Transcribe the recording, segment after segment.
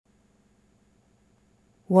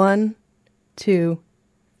1, 2,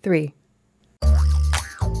 3.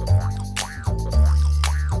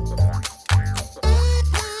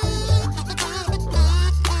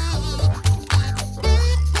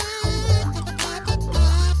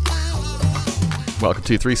 Welcome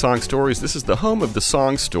to Three Song Stories. This is the home of the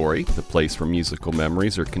song story, the place where musical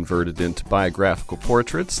memories are converted into biographical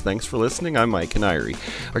portraits. Thanks for listening. I'm Mike Canary.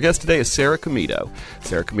 Our guest today is Sarah Comito.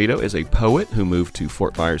 Sarah Comito is a poet who moved to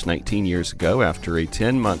Fort Myers 19 years ago after a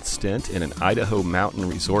 10-month stint in an Idaho mountain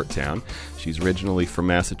resort town. She's originally from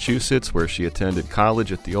Massachusetts, where she attended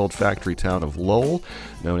college at the old factory town of Lowell,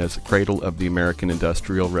 known as the cradle of the American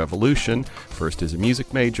Industrial Revolution, first as a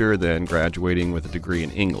music major, then graduating with a degree in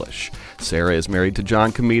English. Sarah is married to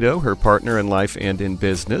John Comito, her partner in life and in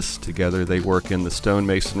business. Together they work in the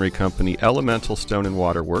stonemasonry company Elemental Stone and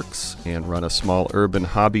Water Works and run a small urban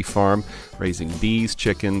hobby farm, raising bees,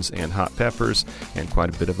 chickens, and hot peppers, and quite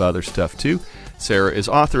a bit of other stuff too. Sarah is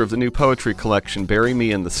author of the new poetry collection Bury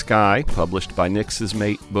Me in the Sky, published by Nix's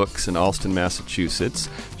Mate Books in Allston, Massachusetts.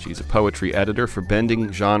 She's a poetry editor for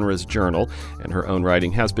Bending Genres Journal, and her own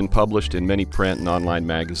writing has been published in many print and online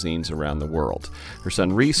magazines around the world. Her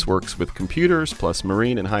son Reese works with computers, plus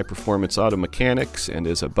marine and high-performance auto mechanics, and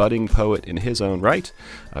is a budding poet in his own right.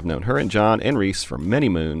 I've known her and John and Reese for many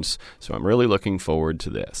moons, so I'm really looking forward to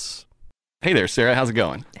this. Hey there, Sarah. How's it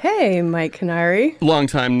going? Hey, Mike Canary. Long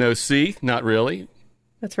time no see. Not really.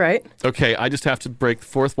 That's right. Okay, I just have to break the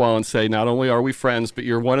fourth wall and say not only are we friends, but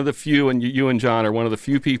you're one of the few, and you and John are one of the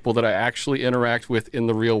few people that I actually interact with in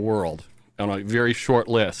the real world on a very short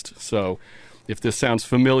list. So if this sounds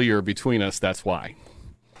familiar between us, that's why.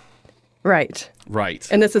 Right. Right.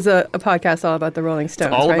 And this is a podcast all about the Rolling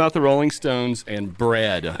Stones, It's all right? about the Rolling Stones and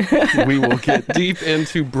bread. We will get deep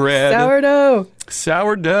into bread.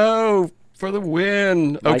 Sourdough for the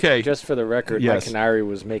win. Okay. Mike, just for the record, Yes. Mike Canary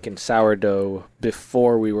was making sourdough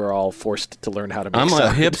before we were all forced to learn how to make I'm sourdough.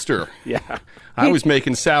 a hipster. Yeah. I was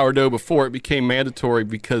making sourdough before it became mandatory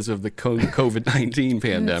because of the COVID-19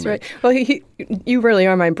 pandemic. That's right. Well, you really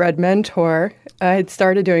are my bread mentor. I had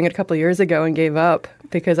started doing it a couple of years ago and gave up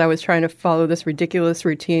because I was trying to follow this ridiculous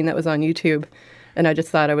routine that was on YouTube, and I just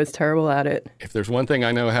thought I was terrible at it. If there's one thing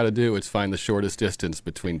I know how to do, it's find the shortest distance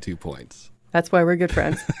between 2 points. That's why we're good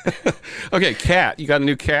friends. Okay, cat. You got a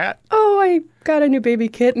new cat? Oh, I got a new baby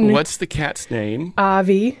kitten. What's the cat's name?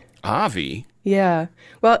 Avi. Avi? Yeah.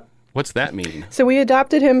 Well, What's that mean? so we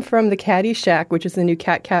adopted him from the Caddy Shack, which is the new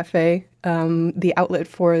cat cafe, the outlet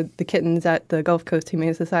for the kittens at the Gulf Coast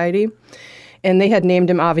Humane Society. And they had named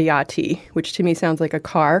him Aviati, which to me sounds like a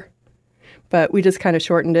car. But we just kind of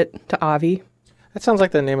shortened it to Avi. That sounds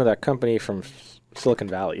like the name of that company from Silicon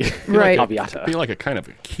Valley. Right. Aviata. Be like a kind of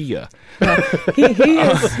a Kia.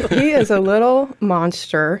 He is a little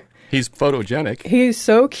monster. He's photogenic. He's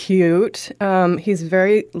so cute. He's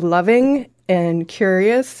very loving and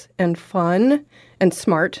curious and fun and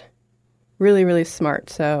smart. Really, really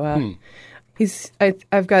smart. So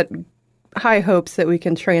I've got high hopes that we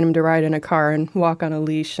can train him to ride in a car and walk on a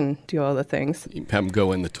leash and do all the things. You have him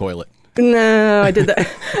go in the toilet. No, I did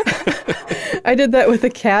that. I did that with a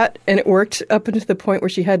cat, and it worked up until the point where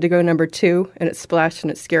she had to go number 2, and it splashed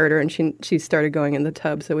and it scared her, and she started going in the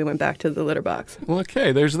tub, so we went back to the litter box. Well,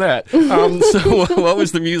 okay, there's that. So what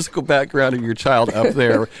was the musical background of your child up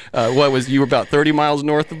there? You were about 30 miles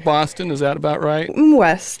north of Boston, is that about right?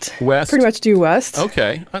 West. West? Pretty much due west.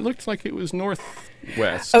 Okay, it looked like it was northwest.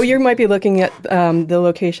 Oh, you might be looking at the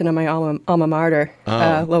location of my alma mater,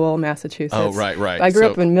 Lowell, Massachusetts. Oh, right. I grew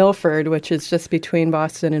up in Milford, which is just between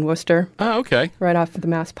Boston and Worcester. Oh, okay. Right off of the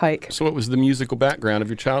Mass Pike. So what was the musical background of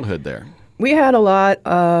your childhood there? We had a lot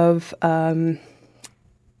of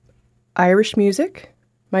Irish music.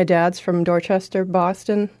 My dad's from Dorchester,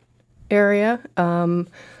 Boston area.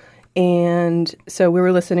 And so we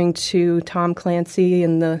were listening to Tom Clancy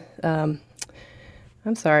and the...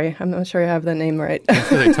 I'm sorry, I'm not sure I have that name right.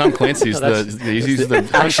 Tom Clancy's he's the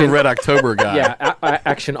Action Red October guy. Yeah,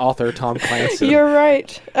 action author Tom Clancy. You're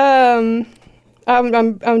right. I'm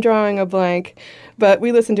drawing a blank, but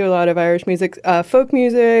we listened to a lot of Irish music, folk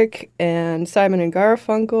music, and Simon and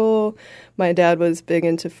Garfunkel. My dad was big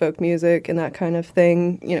into folk music and that kind of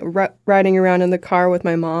thing. You know, riding around in the car with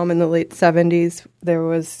my mom in the late '70s. There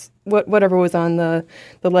was whatever was on the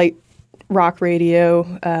light rock radio,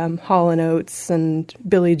 Hall & Oates and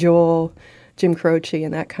Billy Joel, Jim Croce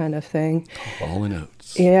and that kind of thing. Hall &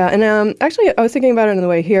 Oates. Yeah, and actually I was thinking about it on the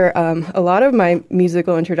way here. A lot of my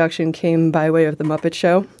musical introduction came by way of The Muppet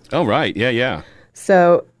Show. Oh, right. Yeah.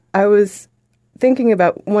 So I was thinking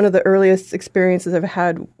about one of the earliest experiences I've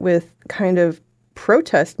had with kind of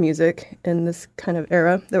protest music in this kind of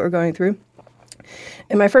era that we're going through.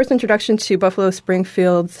 And my first introduction to Buffalo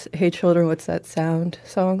Springfield's "Hey Children, What's That Sound"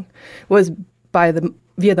 song was via the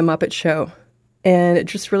Muppet Show. And it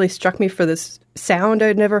just really struck me for this sound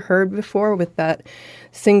I'd never heard before, with that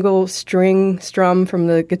single string strum from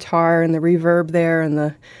the guitar and the reverb there, and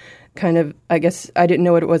the kind of, I guess I didn't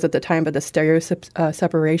know what it was at the time, but the stereo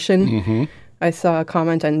separation. Mm-hmm. I saw a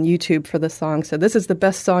comment on YouTube for the song, said, "This is the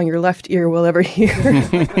best song your left ear will ever hear."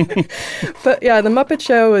 But yeah, the Muppet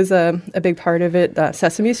Show was a big part of it.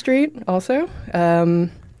 Sesame Street also.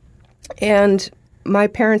 And my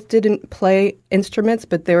parents didn't play instruments,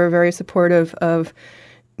 but they were very supportive of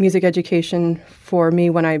music education for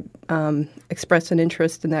me when I expressed an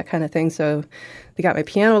interest in that kind of thing. So they got my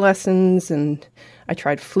piano lessons, and I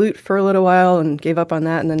tried flute for a little while and gave up on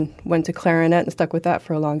that, and then went to clarinet and stuck with that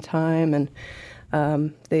for a long time. And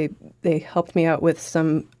they helped me out with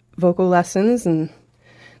some vocal lessons, and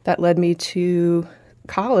that led me to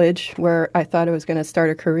college, where I thought I was going to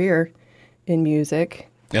start a career in music.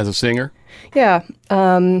 As a singer? Yeah.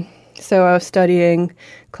 So I was studying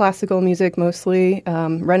classical music mostly,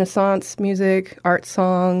 Renaissance music, art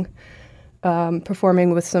song,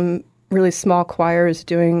 performing with some really small choirs,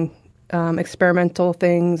 doing experimental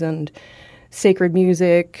things and sacred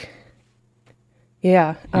music.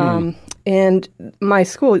 Yeah. And my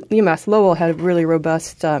school, UMass Lowell, had a really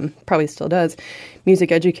robust, probably still does,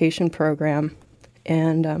 music education program.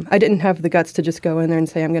 And I didn't have the guts to just go in there and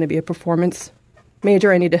say, I'm going to be a performance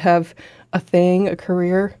major. I need to have a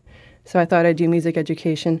career. So I thought I'd do music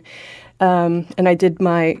education. And I did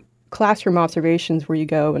my classroom observations, where you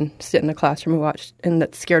go and sit in the classroom and watch, and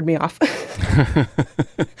that scared me off.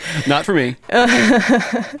 Not for me.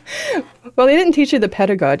 Well, they didn't teach you the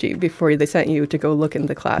pedagogy before they sent you to go look in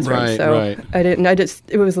the classroom. Right, so right. I didn't.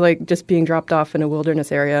 It was like just being dropped off in a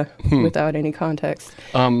wilderness area without any context.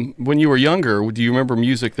 When you were younger, do you remember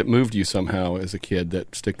music that moved you somehow as a kid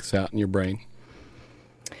that sticks out in your brain?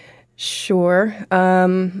 Sure.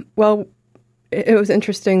 Well, it was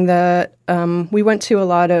interesting that we went to a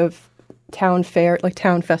lot of town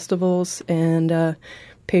festivals and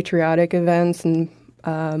patriotic events and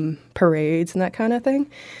parades and that kind of thing.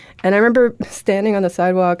 And I remember standing on the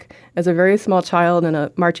sidewalk as a very small child, and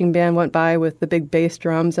a marching band went by with the big bass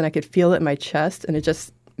drums, and I could feel it in my chest, and it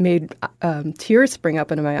just made tears spring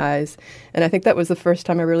up into my eyes. And I think that was the first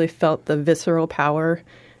time I really felt the visceral power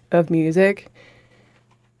of music.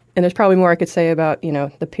 And there's probably more I could say about,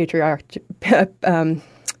 the patriarchy.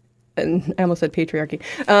 And I almost said patriarchy.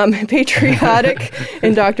 Patriotic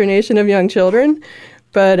indoctrination of young children.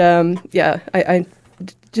 But yeah, I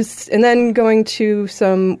just, and then going to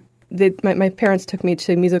my parents took me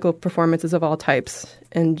to musical performances of all types,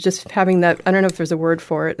 and just having that, I don't know if there's a word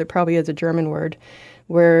for it, there probably is a German word,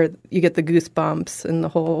 where you get the goosebumps and the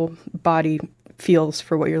whole body feels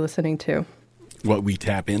for what you're listening to. What we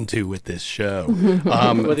tap into with this show.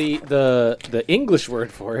 Well, the English word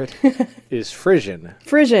for it is Frisian.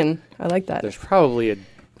 Frisian. I like that. There's probably a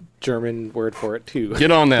German word for it, too. Get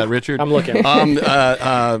on that, Richard. I'm looking.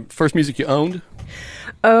 First music you owned?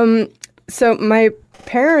 So my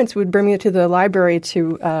parents would bring me to the library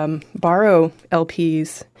to borrow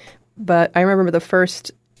LPs, but I remember the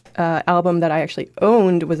first album that I actually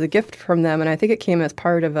owned was a gift from them, and I think it came as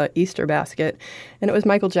part of an Easter basket, and it was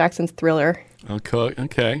Michael Jackson's Thriller.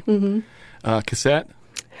 Okay. Mm-hmm. Cassette?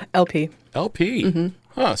 LP. Mm-hmm.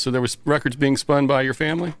 Huh, so there was records being spun by your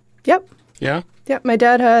family? Yep. Yeah? Yep, my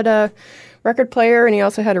dad had a record player, and he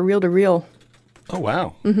also had a reel-to-reel. Oh,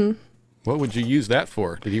 wow. Mm-hmm. What would you use that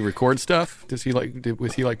for? Did he record stuff? Was he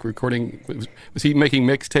like recording? Was he making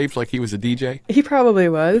mixtapes like he was a DJ? He probably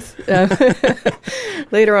was.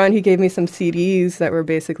 Later on, he gave me some CDs that were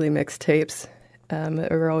basically mixtapes.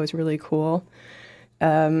 That were always really cool.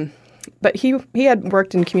 But he had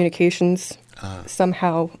worked in communications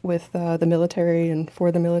somehow with the military and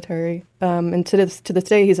for the military. And to this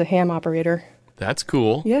day, he's a ham operator. That's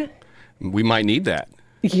cool. Yeah. We might need that.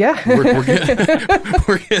 Yeah.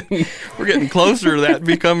 we're getting closer to that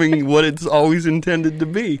becoming what it's always intended to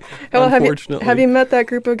be. Well, unfortunately, have you met that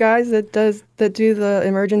group of guys that do the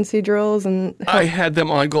emergency drills and? I had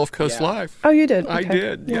them on Gulf Coast Live. Oh, you did. Okay. I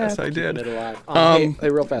did. Yeah. Yes, I did. Hey,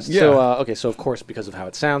 real fast. Yeah. So of course, because of how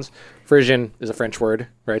it sounds, Frisian is a French word,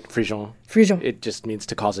 right? Frisian. Frisian. It just means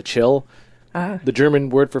to cause a chill. Ah. The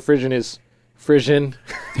German word for Frisian is Frisian.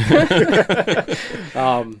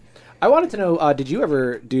 I wanted to know, did you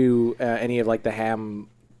ever do any of like the ham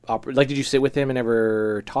opera? Like, did you sit with him and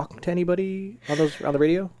ever talk to anybody on the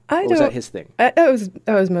radio? Or was that his thing? That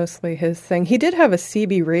was mostly his thing. He did have a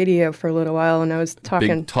CB radio for a little while, and I was talking.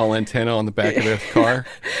 Big tall antenna on the back of the car.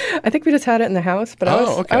 I think we just had it in the house, but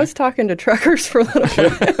I was talking to truckers for a little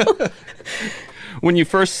while. When you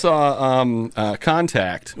first saw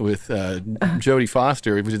Contact with Jodie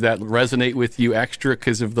Foster, did that resonate with you extra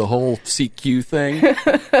because of the whole CQ thing?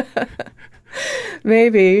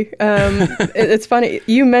 Maybe. It's funny.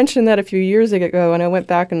 You mentioned that a few years ago, and I went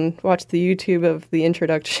back and watched the YouTube of the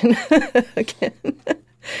introduction again.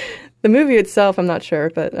 The movie itself, I'm not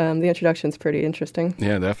sure, but the introduction's pretty interesting.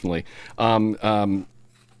 Yeah, definitely. Put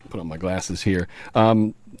on my glasses here.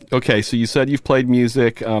 Okay, so you said you've played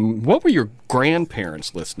music. What were your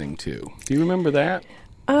grandparents listening to? Do you remember that?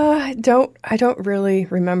 I don't really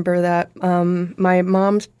remember that. My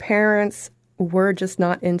mom's parents were just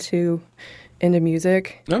not into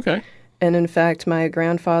music. Okay. And in fact, my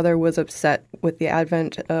grandfather was upset with the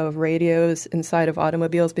advent of radios inside of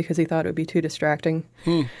automobiles because he thought it would be too distracting.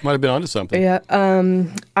 Might have been onto something. Yeah.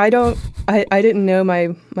 I didn't know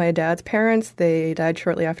my dad's parents. They died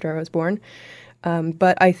shortly after I was born.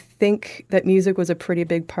 But I think that music was a pretty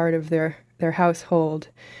big part of their household.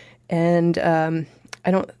 And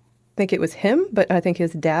I don't think it was him, but I think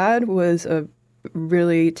his dad was a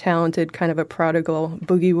really talented, kind of a prodigal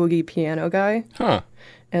boogie-woogie piano guy. Huh.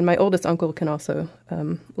 And my oldest uncle can also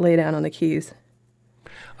lay down on the keys.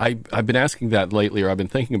 I've been asking that lately, or I've been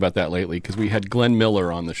thinking about that lately, because we had Glenn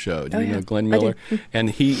Miller on the show. Do you know Glenn Miller? And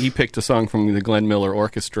he picked a song from the Glenn Miller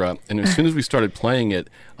Orchestra. And as soon as we started playing it,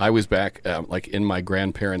 I was back like in my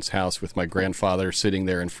grandparents' house with my grandfather sitting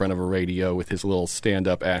there in front of a radio with his little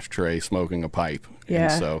stand-up ashtray smoking a pipe. Yeah.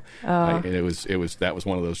 And so that was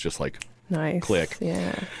one of those just like nice. Click.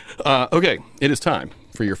 Yeah. Okay, it is time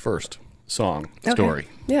for your first song story.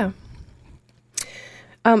 Yeah.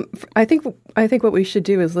 I think what we should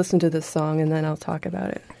do is listen to this song and then I'll talk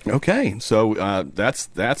about it. Okay, so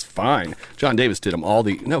that's fine. John Davis did them all.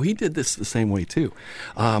 He did this the same way too.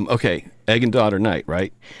 Okay, Egg and Daughter Night,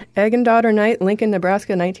 right? Egg and Daughter Night, Lincoln,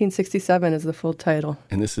 Nebraska, 1967 is the full title.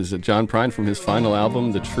 And this is John Prine from his final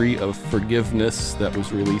album, The Tree of Forgiveness, that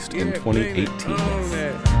was released in 2018.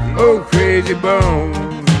 Oh, crazy bones.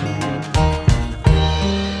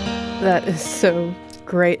 That is so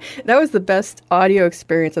great. That was the best audio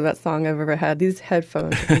experience of that song I've ever had. These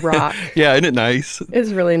headphones rock. Yeah, isn't it nice? It's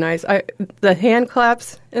really nice. The hand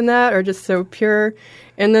claps in that are just so pure.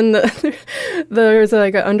 And then there's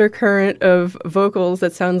like an undercurrent of vocals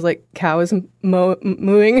that sounds like cows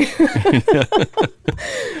mooing.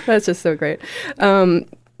 That's just so great.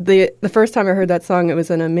 The first time I heard that song, it was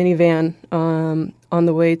in a minivan on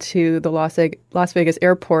the way to the Las Vegas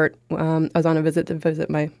airport. I was on a visit to visit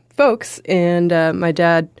my folks, and my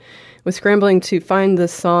dad was scrambling to find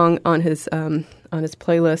this song on his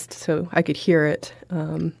playlist so I could hear it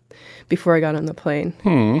before I got on the plane.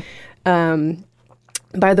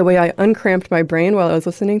 By the way, I uncramped my brain while I was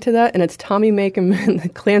listening to that, and it's Tommy Makem and the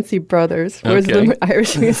Clancy Brothers was the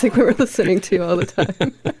Irish music we were listening to all the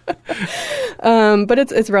time. But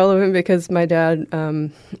it's relevant because my dad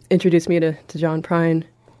introduced me to John Prine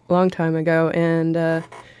a long time ago, and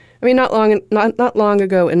not long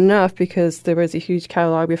ago enough because there was a huge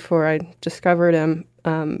catalog before I discovered him.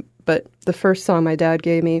 But the first song my dad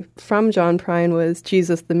gave me from John Prine was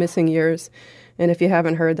Jesus, the Missing Years. And if you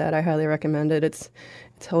haven't heard that, I highly recommend it. It's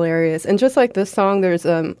hilarious. And just like this song, there's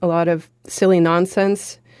a lot of silly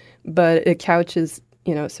nonsense, but it couches,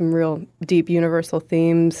 some real deep universal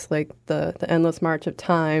themes like the endless march of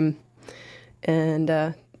time and,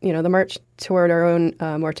 the march toward our own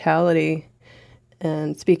mortality.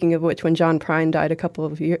 And speaking of which, when John Prine died a couple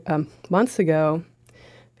of months ago,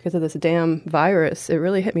 because of this damn virus, it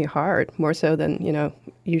really hit me hard, more so than,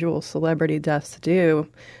 usual celebrity deaths do.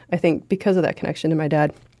 I think because of that connection to my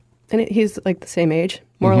dad. And he's like the same age,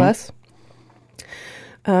 more or less.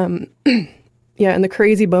 And the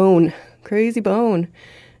Crazy Bone.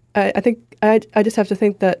 I think I just have to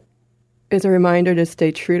think that is a reminder to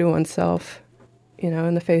stay true to oneself,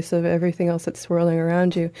 in the face of everything else that's swirling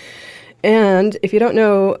around you. And if you don't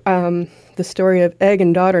know the story of Egg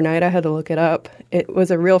and Daughter Night, I had to look it up. It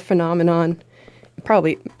was a real phenomenon.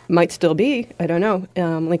 Probably might still be. I don't know.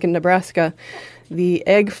 Lincoln, Nebraska. The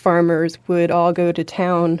egg farmers would all go to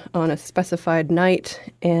town on a specified night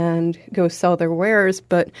and go sell their wares.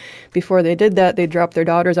 But before they did that, they'd drop their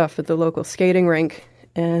daughters off at the local skating rink.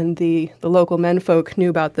 And the local menfolk knew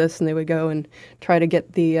about this, and they would go and try to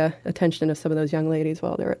get the attention of some of those young ladies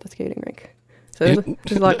while they were at the skating rink. So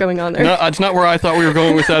there's a lot going on there. No, it's not where I thought we were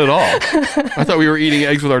going with that at all. I thought we were eating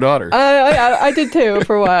eggs with our daughter. I did too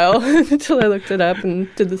for a while until I looked it up and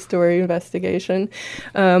did the story investigation.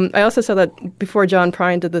 I also saw that before John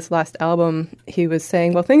Prine did this last album, he was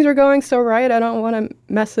saying, well, things are going so right, I don't want to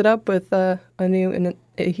mess it up with a new... And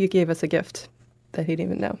he gave us a gift that he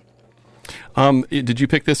didn't even know. Did you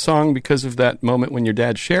pick this song because of that moment when your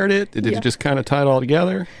dad shared it? Did it just kind of tie it all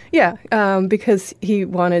together? Yeah, because he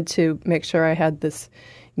wanted to make sure I had this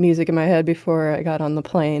music in my head before I got on the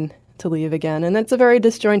plane to leave again. And that's a very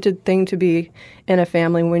disjointed thing to be in a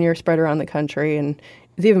family when you're spread around the country. And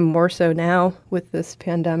it's even more so now with this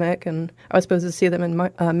pandemic. And I was supposed to see them in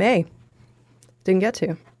May. Didn't get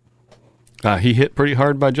to. He hit pretty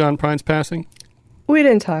hard by John Prine's passing? We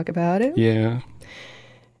didn't talk about it. Yeah.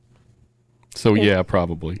 So, yeah,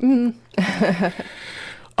 probably.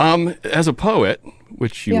 As a poet,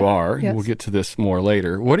 which you are, yes. We'll get to this more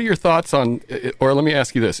later, what are your thoughts on, or let me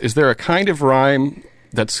ask you this, is there a kind of rhyme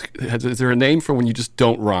is there a name for when you just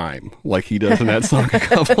don't rhyme, like he does in that song a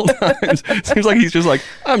couple times? Seems like he's just like,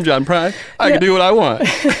 I'm John Prine, I can do what I want.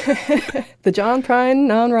 The John Prine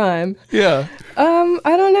non-rhyme. Yeah.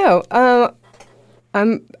 I don't know.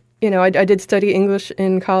 I did study English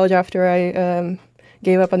in college after I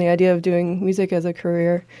gave up on the idea of doing music as a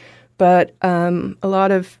career. But a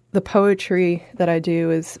lot of the poetry that I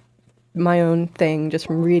do is my own thing, just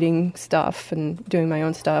from reading stuff and doing my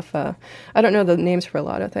own stuff. I don't know the names for a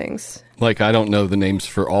lot of things. Like, I don't know the names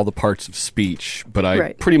for all the parts of speech, but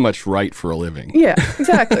I pretty much write for a living. Yeah,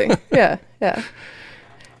 exactly. yeah.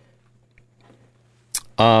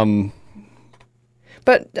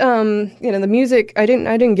 But the music, I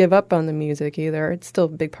didn't give up on the music either. It's still a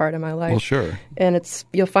big part of my life. Well, sure. And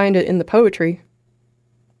you'll find it in the poetry.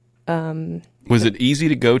 Was it easy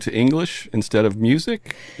to go to English instead of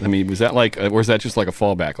music? I mean, was that or was that just like a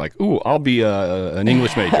fallback? Like, ooh, I'll be an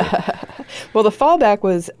English major. Well, the fallback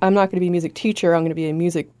was, I'm not going to be a music teacher. I'm going to be a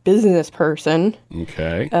music business person.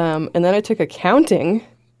 Okay. And then I took accounting,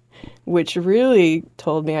 which really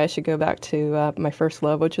told me I should go back to my first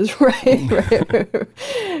love, which is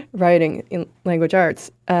writing in language arts.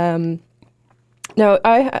 Now,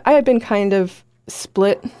 I had been kind of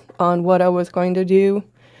split on what I was going to do.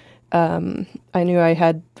 I knew I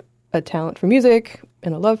had a talent for music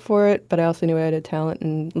and a love for it, but I also knew I had a talent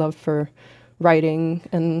and love for writing.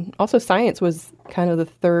 And also science was kind of the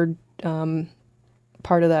third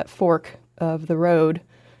part of that fork of the road,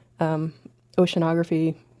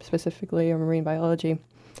 oceanography specifically, or marine biology.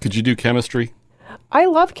 Could you do chemistry? I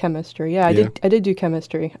love chemistry, I did do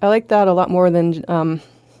chemistry. I like that a lot more than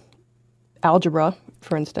algebra,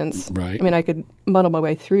 for instance. Right. I mean, I could muddle my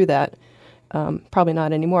way through that. Probably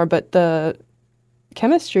not anymore, but the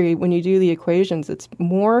chemistry, when you do the equations, it's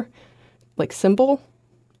more like simple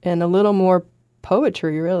and a little more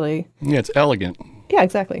poetry, really. Yeah, it's elegant. Yeah,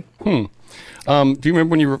 exactly. Do you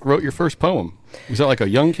remember when you wrote your first poem? Was that like a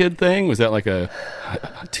young kid thing? Was that like a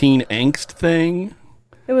teen angst thing?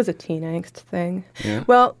 It was a teen angst thing. Yeah.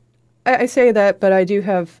 Well, I say that, but I do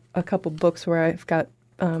have a couple books where I've got,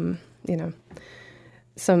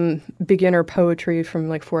 some beginner poetry from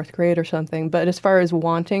like fourth grade or something. But as far as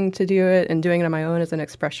wanting to do it and doing it on my own as an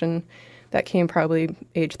expression, that came probably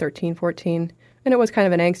age 13, 14. And it was kind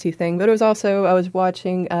of an angsty thing. But it was also, I was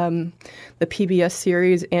watching the PBS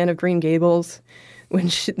series Anne of Green Gables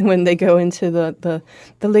when they go into the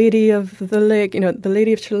Lady of the Lake, the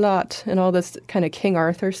Lady of Shalott and all this kind of King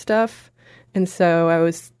Arthur stuff. And so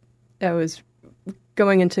I was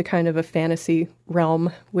going into kind of a fantasy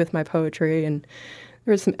realm with my poetry, and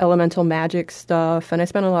there was some elemental magic stuff, and I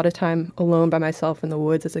spent a lot of time alone by myself in the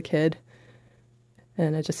woods as a kid,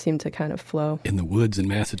 and it just seemed to kind of flow. In the woods in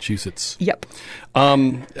Massachusetts. Yep.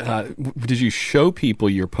 Did you show people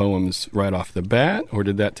your poems right off the bat, or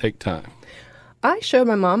did that take time? I showed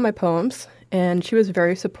my mom my poems, and she was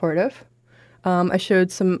very supportive. I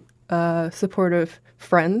showed some supportive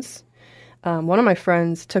friends. One of my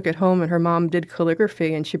friends took it home, and her mom did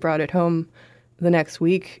calligraphy, and she brought it home the next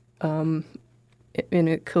week in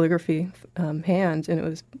a calligraphy hand, and it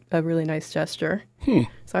was a really nice gesture.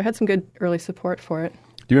 So I had some good early support for it.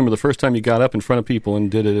 Do you remember the first time you got up in front of people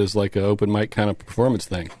and did it as like an open mic kind of performance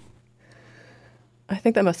thing? I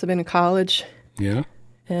think that must have been in college. Yeah?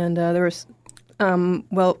 And there was,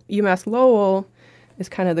 UMass Lowell is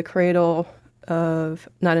kind of the cradle of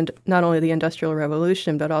not only the Industrial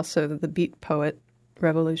Revolution, but also the Beat Poet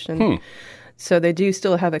Revolution. So they do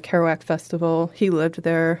still have a Kerouac Festival. He lived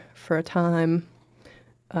there for a time.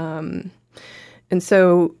 And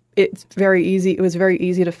so it was very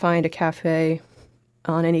easy to find a cafe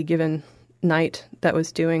on any given night that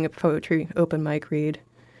was doing a poetry open mic read.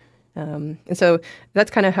 And so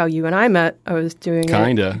that's kind of how you and I met. I was doing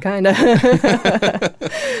Kinda.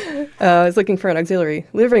 I was looking for an auxiliary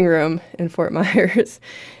living room in Fort Myers,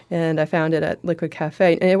 and I found it at Liquid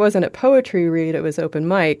Cafe. And it wasn't a poetry read, it was open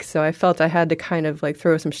mic, so I felt I had to kind of like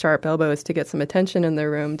throw some sharp elbows to get some attention in the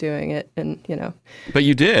room doing it, and But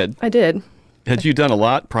you did. I did. Had you done a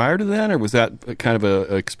lot prior to that, or was that kind of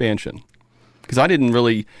a expansion? Because I didn't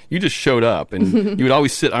really. You just showed up, and you would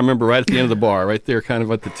always sit. I remember right at the end of the bar, right there, kind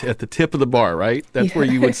of at the tip of the bar, right. That's where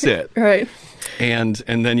you would sit, right. And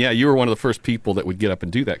then you were one of the first people that would get up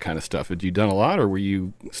and do that kind of stuff. Had you done a lot, or were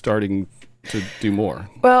you starting to do more?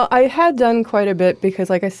 Well, I had done quite a bit because,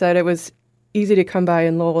 like I said, it was easy to come by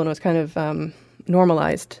in Lowell, and it was kind of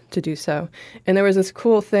normalized to do so. And there was this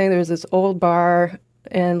cool thing. There was this old bar.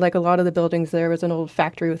 And like a lot of the buildings, there was an old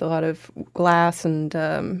factory with a lot of glass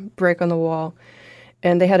and brick on the wall.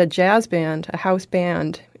 And they had a jazz band, a house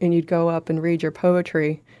band, and you'd go up and read your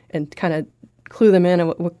poetry and kind of clue them in on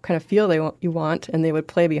what kind of feel you want, and they would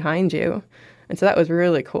play behind you. And so that was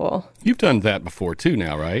really cool. You've done that before too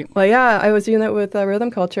now, right? Well, yeah, I was doing that with Rhythm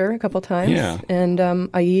Culture a couple times. Yeah. And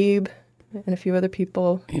Aib and a few other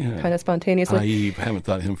people kind of spontaneously. Aib, I haven't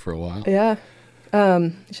thought of him for a while. Yeah.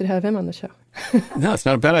 You should have him on the show. No, it's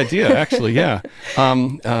not a bad idea, actually, yeah.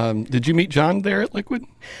 Did you meet John there at Liquid?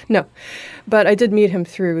 No, but I did meet him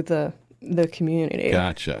through the community.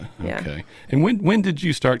 Gotcha, Yeah. Okay. And when did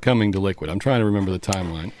you start coming to Liquid? I'm trying to remember the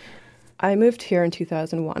timeline. I moved here in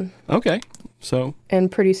 2001. Okay, so.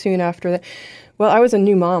 And pretty soon after that, well, I was a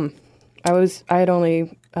new mom. I had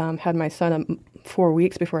only had my son 4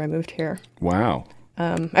 weeks before I moved here. Wow.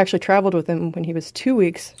 I actually traveled with him when he was 2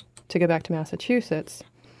 weeks to go back to Massachusetts.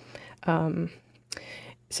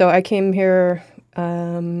 So I came here,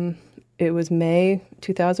 it was May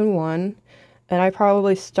 2001, and I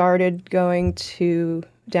probably started going to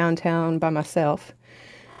downtown by myself,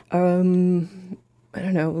 I don't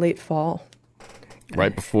know, late fall.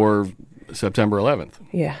 Right before September 11th.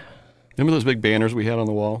 Yeah. Remember those big banners we had on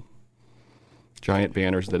the wall? Giant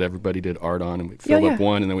banners that everybody did art on, and we filled up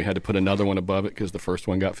one, and then we had to put another one above it because the first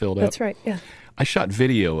one got filled up. That's right, yeah. I shot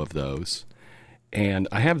video of those. And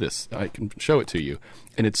I have this. I can show it to you.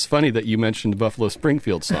 And it's funny that you mentioned the Buffalo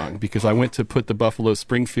Springfield song because I went to put the Buffalo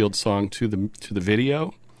Springfield song to the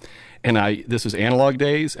video. And this was analog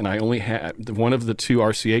days, and I only had one of the two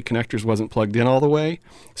RCA connectors wasn't plugged in all the way.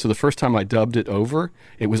 So the first time I dubbed it over,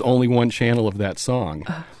 it was only one channel of that song.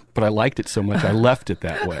 But I liked it so much, I left it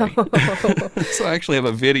that way. So I actually have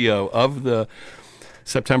a video of the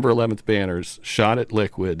September 11th banners shot at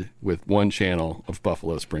Liquid with one channel of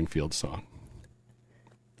Buffalo Springfield song.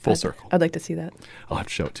 Full circle. I'd like to see that. I'll have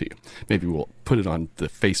to show it to you. Maybe we'll put it on the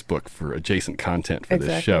Facebook for adjacent content for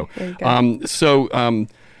this show. There you go. So,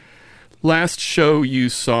 last show you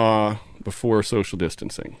saw before social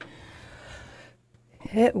distancing?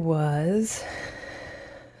 It was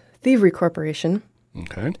Thievery Corporation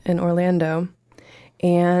in Orlando.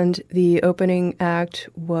 And the opening act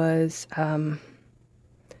was Tiny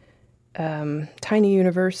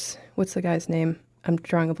Universe. What's the guy's name? I'm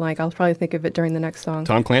drawing a blank. I'll probably think of it during the next song.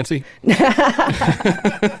 Tom Clancy?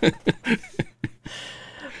 I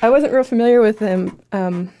wasn't real familiar with him.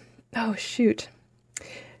 Oh, shoot.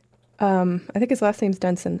 I think his last name's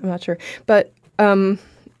Denson. I'm not sure. But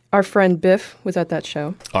our friend Biff was at that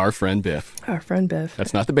show. Our friend Biff. Our friend Biff.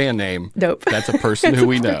 That's not the band name. Nope. That's a person who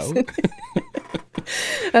we know.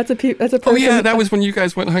 That's a person. Oh, yeah, that was when you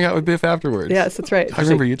guys went and hung out with Biff afterwards. Yes, that's right. I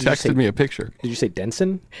remember you texted me a picture. Did you say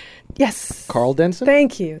Denson? Yes. Carl Denson?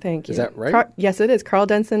 Thank you. Is that right? Yes, it is. Carl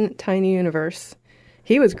Denson, Tiny Universe.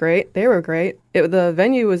 He was great. They were great. The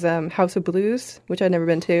venue was House of Blues, which I'd never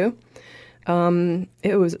been to.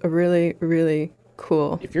 It was a really, really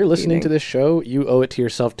cool If you're listening evening. to this show, you owe it to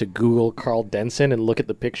yourself to Google Carl Denson and look at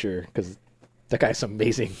the picture because that guy's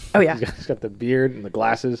amazing. Oh, yeah. He's got the beard and the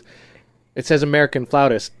glasses. It says American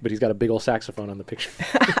flautist, but he's got a big old saxophone on the picture.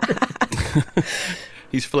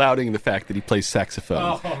 He's flouting the fact that he plays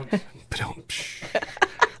saxophone.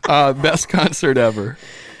 Best concert ever.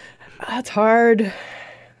 That's hard.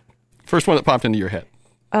 First one that popped into your head.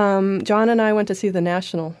 John and I went to see The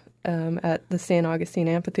National at the St. Augustine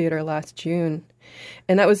Amphitheater last June.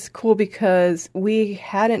 And that was cool because we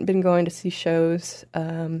hadn't been going to see shows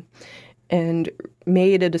and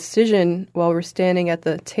made a decision while we're standing at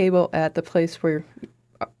the table at the place where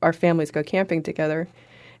our families go camping together.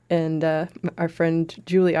 And our friend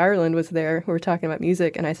Julie Ireland was there. We were talking about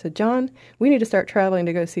music. And I said, John, we need to start traveling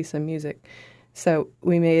to go see some music. So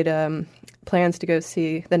we made plans to go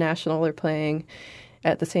see The National. They're playing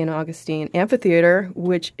at the St. Augustine Amphitheater,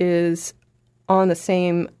 which is on the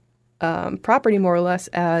same property, more or less,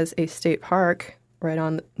 as a state park right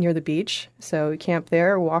on near the beach. So we camped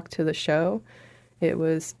there, walked to the show. It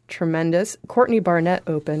was tremendous. Courtney Barnett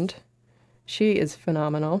opened. She is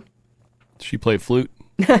phenomenal. She played flute.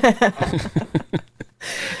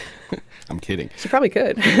 I'm kidding. She probably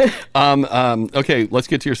could. Okay, let's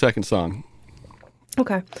get to your second song.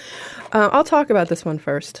 Okay. I'll talk about this one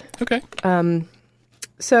first. Okay.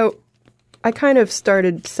 So I kind of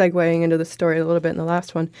started segueing into the story a little bit in the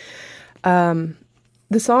last one.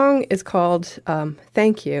 The song is called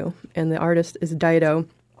Thank You, and the artist is Dido.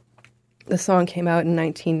 The song came out in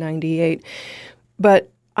 1998.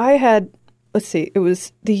 But I had, let's see, it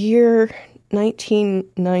was the year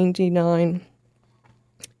 1999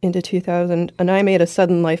 into 2000, and I made a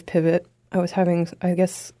sudden life pivot. I was having, I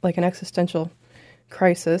guess, like an existential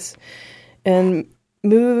crisis, and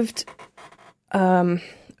moved from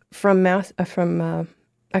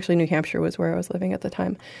actually New Hampshire was where I was living at the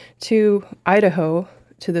time, to Idaho,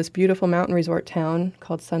 to this beautiful mountain resort town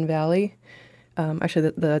called Sun Valley.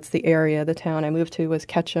 Actually, that's the area. The town I moved to was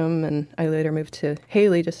Ketchum, and I later moved to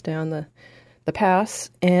Haley, just down the pass.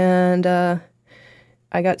 And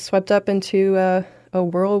I got swept up into a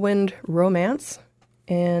whirlwind romance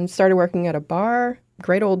and started working at a bar,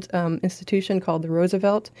 great old institution called the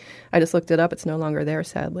Roosevelt. I just looked it up. It's no longer there,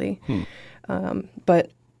 sadly.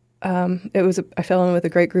 But it was I fell in with a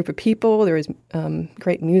great group of people. There was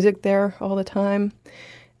great music there all the time.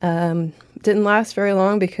 Didn't last very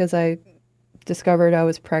long because I discovered I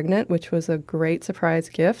was pregnant, which was a great surprise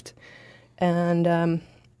gift. And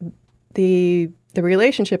the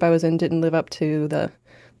relationship I was in didn't live up to the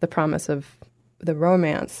promise of the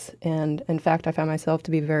romance. And in fact, I found myself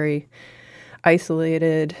to be very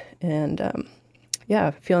isolated and,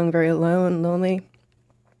 feeling very alone, lonely.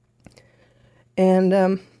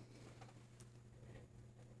 And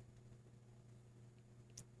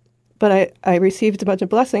but I received a bunch of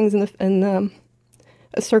blessings in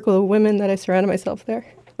a circle of women that I surrounded myself there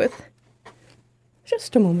with.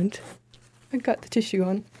 Just a moment. I got the tissue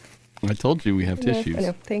on. I told you we have tissues. I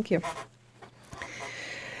know. Thank you.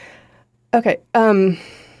 Okay.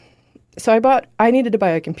 So I needed to buy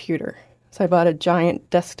a computer. So I bought a giant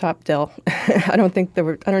desktop Dell. I don't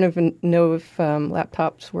even know if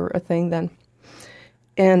laptops were a thing then.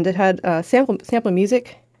 And it had sample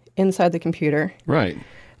music inside the computer. Right.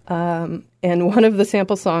 And one of the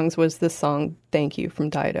sample songs was this song, Thank You, from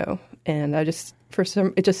Dido. And it just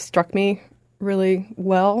struck me really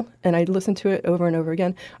well. And I listened to it over and over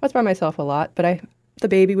again. I was by myself a lot, but the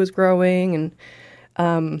baby was growing and,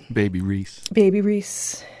 Baby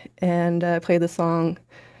Reese. And I played the song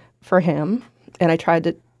for him. And I tried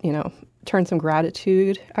to, turn some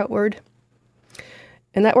gratitude outward.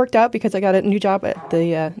 And that worked out because I got a new job at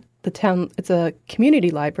the town. It's a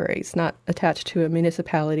community library. It's not attached to a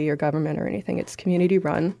municipality or government or anything. It's community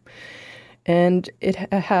run. And it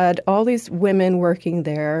had all these women working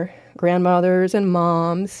there, grandmothers and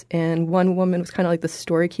moms. And one woman was kind of like the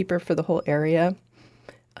story keeper for the whole area.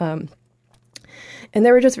 And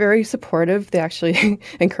they were just very supportive. They actually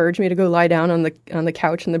encouraged me to go lie down on the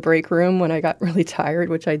couch in the break room when I got really tired,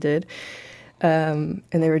 which I did. And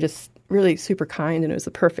they were just really super kind, and it was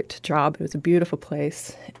the perfect job. It was a beautiful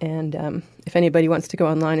place. And if anybody wants to go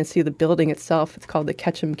online and see the building itself, it's called the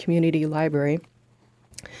Ketchum Community Library.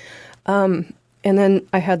 And then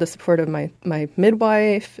I had the support of my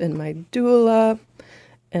midwife and my doula,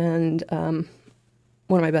 and one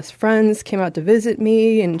of my best friends came out to visit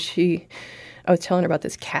me, and I was telling her about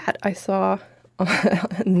this cat I saw in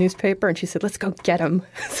the newspaper, and she said, "Let's go get him."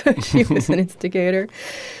 So she was an instigator.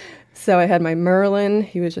 So I had my Merlin.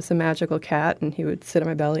 He was just a magical cat, and he would sit on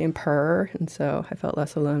my belly and purr, and so I felt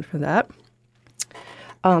less alone for that.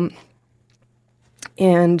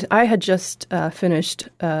 And I had just finished,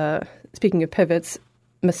 speaking of pivots,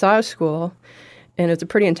 massage school, and it was a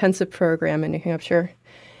pretty intensive program in New Hampshire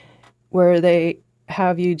where they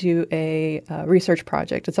have you do a research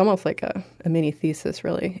project. It's almost like a mini thesis,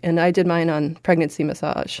 really. And I did mine on pregnancy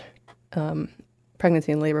massage,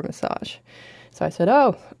 pregnancy and labor massage. So I said,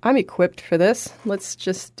 "Oh, I'm equipped for this. Let's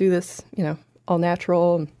just do this, all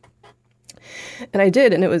natural." And I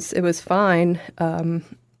did, and it was fine.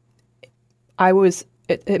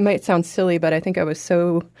 It might sound silly, but I think I was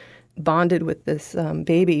so bonded with this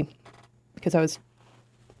baby because I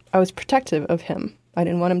was protective of him. I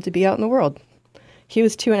didn't want him to be out in the world. He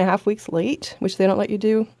was 2.5 weeks late, which they don't let you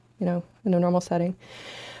do, in a normal setting.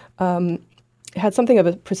 Had something of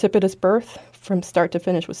a precipitous birth. From start to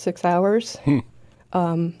finish was 6 hours.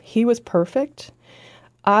 He was perfect.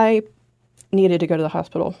 I needed to go to the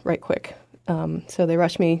hospital right quick. So they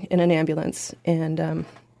rushed me in an ambulance. And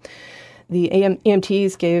the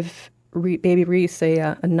EMTs gave baby Reese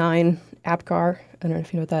a 9 APGAR. I don't know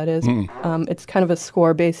if you know what that is. It's kind of a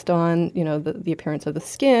score based on, the appearance of the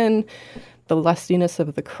skin, the lustiness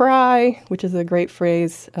of the cry, which is a great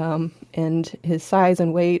phrase, and his size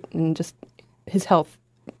and weight, and just his health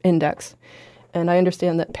index. And I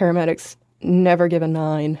understand that paramedics never give a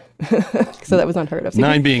 9. So that was unheard of. So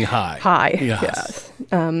 9 being high. High, Yes.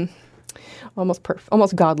 Almost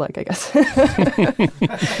godlike, I guess.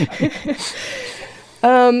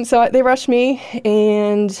 So they rushed me,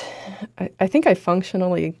 and I think I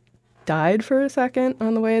functionally died for a second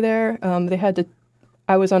on the way there.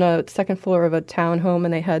 I was on a second floor of a townhome,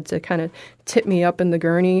 and they had to kind of tip me up in the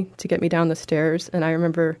gurney to get me down the stairs. And I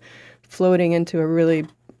remember floating into a really,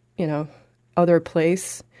 other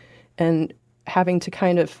place and having to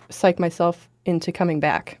kind of psych myself into coming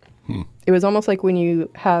back. It was almost like when you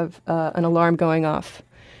have an alarm going off,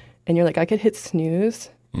 and you're like, I could hit snooze,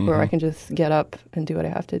 or I can just get up and do what I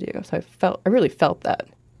have to do. So I really felt that,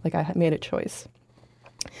 like I had made a choice.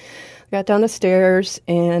 Got down the stairs,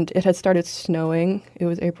 and it had started snowing. It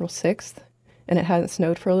was April 6th, and it hadn't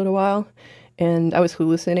snowed for a little while. And I was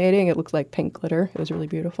hallucinating. It looked like pink glitter. It was really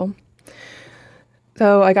beautiful.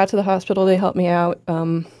 So I got to the hospital. They helped me out.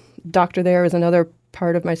 Doctor there was another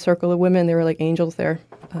part of my circle of women. They were like angels there.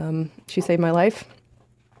 She saved my life.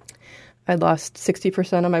 I'd lost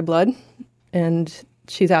 60% of my blood, and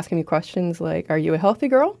she's asking me questions like, are you a healthy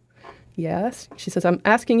girl? Yes. She says, I'm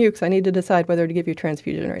asking you because I need to decide whether to give you a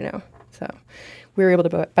transfusion right now. So we were able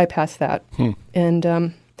to bypass that.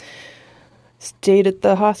 And stayed at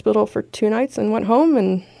the hospital for 2 nights and went home.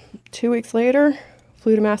 And 2 weeks later,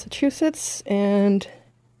 flew to Massachusetts. And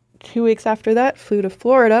 2 weeks after that, flew to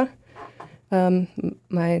Florida.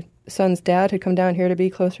 My son's dad had come down here to be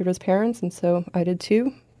closer to his parents. And so I did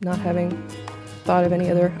too, not having thought of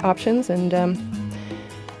any other options. And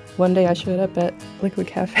one day I showed up at Liquid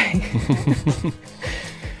Cafe.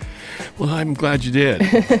 Well, I'm glad you did.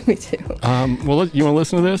 Me too. Well, you want to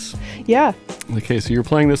listen to this? Yeah. Okay, so you're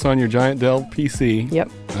playing this on your Giant Dell PC.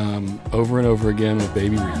 Yep. Over and over again with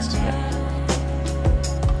Baby Reese. Yep.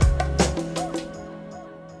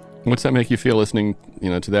 What's that make you feel listening,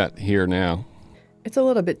 to that here now? It's a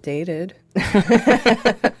little bit dated.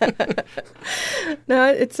 No,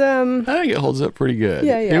 it's I think it holds up pretty good.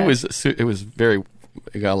 Yeah. It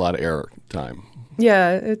got a lot of air time.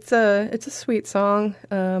 Yeah, it's a sweet song.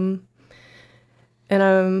 And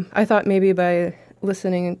I thought maybe by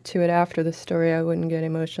listening to it after the story I wouldn't get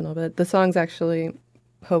emotional, but the song's actually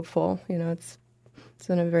hopeful. It's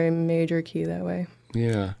in a very major key that way.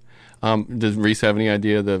 Yeah. Does Reese have any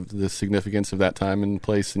idea the significance of that time and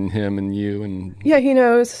place and him and you? And yeah, he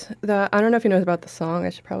knows that. I don't know if he knows about the song. I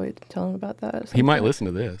should probably tell him about that. He might listen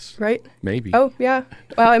to this. Right? Maybe. Oh, yeah.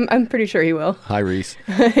 Well, I'm pretty sure he will. Hi, Reese.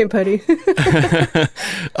 Hey, buddy.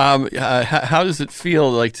 How does it feel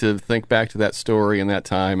like to think back to that story and that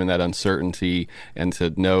time and that uncertainty and to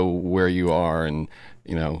know where you are and,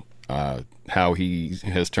 how he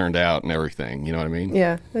has turned out and everything? You know what I mean?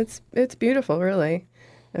 Yeah, it's beautiful, really.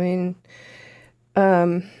 I mean,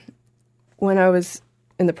 when I was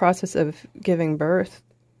in the process of giving birth,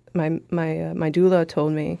 my doula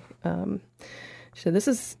told me, she said, "This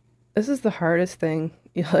is the hardest thing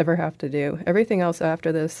you'll ever have to do. Everything else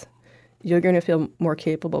after this, you're going to feel more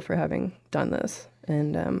capable for having done this."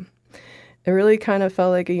 And it really kind of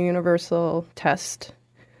felt like a universal test.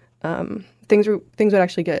 Things would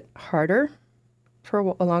actually get harder for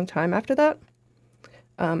a long time after that.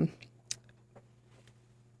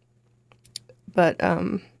 But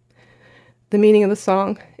the meaning of the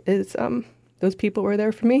song is those people were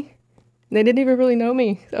there for me. They didn't even really know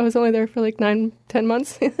me. I was only there for like 9-10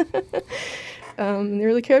 months. And they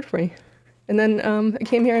really cared for me. And then I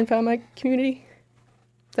came here and found my community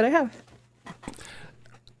that I have.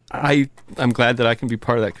 I'm glad that I can be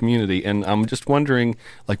part of that community. And I'm just wondering,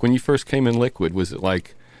 like when you first came in Liquid, was it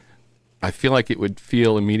like, I feel like it would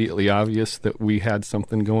feel immediately obvious that we had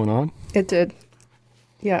something going on? It did.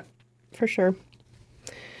 Yeah. For sure.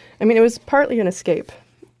 I mean, it was partly an escape.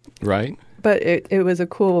 Right. But it was a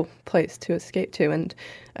cool place to escape to. And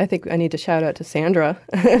I think I need to shout out to Sandra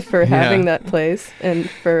for having that place and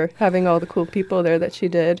for having all the cool people there that she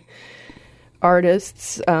did.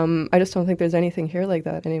 Artists. I just don't think there's anything here like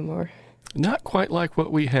that anymore. Not quite like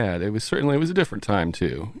what we had. It was a different time,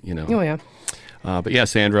 too, Oh, yeah. But yeah,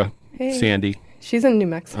 Sandra, hey. Sandy. She's in New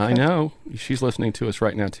Mexico. I know. She's listening to us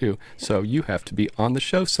right now, too. So you have to be on the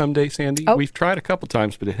show someday, Sandy. Oh. We've tried a couple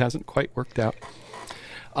times, but it hasn't quite worked out.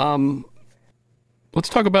 Let's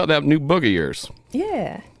talk about that new book of yours.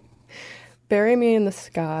 Yeah. Bury Me in the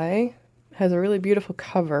Sky has a really beautiful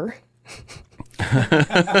cover.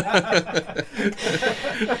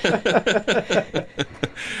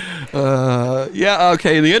 Yeah,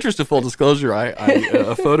 okay. In the interest of full disclosure,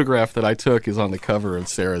 a photograph that I took is on the cover of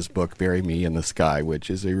Sarah's book, Bury Me in the Sky, which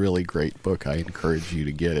is a really great book. I encourage you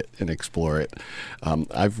to get it and explore it.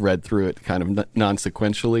 I've read through it kind of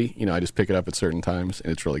non-sequentially. I just pick it up at certain times,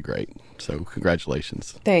 and it's really great. So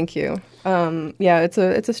congratulations. Thank you. It's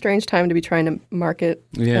a strange time to be trying to market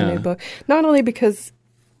a new book. Not only because,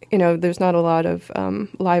 there's not a lot of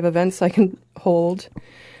live events I can hold.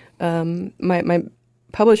 My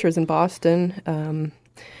publisher's in Boston, and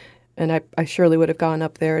I surely would have gone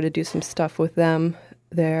up there to do some stuff with them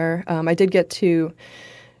there. I did get to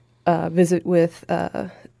visit with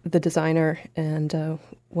the designer and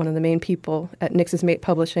one of the main people at Nix's Mate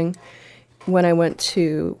Publishing when I went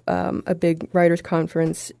to a big writers'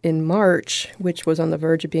 conference in March, which was on the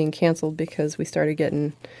verge of being canceled because we started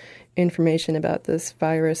getting information about this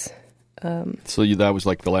virus. So that was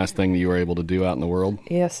like the last thing that you were able to do out in the world?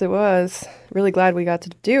 Yes, it was. Really glad we got to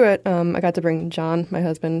do it. I got to bring John, my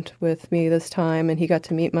husband, with me this time, and he got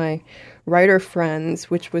to meet my writer friends,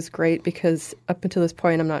 which was great because up until this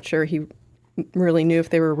point, I'm not sure he really knew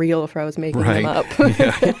if they were real, if I was making them up.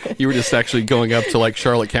 Yeah. You were just actually going up to like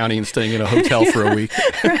Charlotte County and staying in a hotel for a week.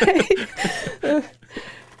 Right.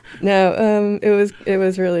 No, it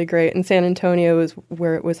was really great. And San Antonio was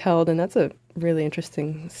where it was held, and that's a really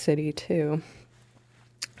interesting city too.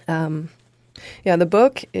 The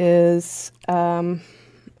book is I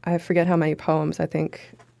forget how many poems. I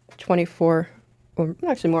think 24, or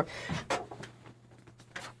actually more.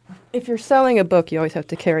 If you're selling a book, you always have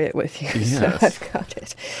to carry it with you. Yes. So I've got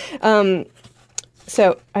it.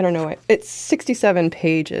 So I don't know. It's 67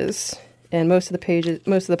 pages, and most of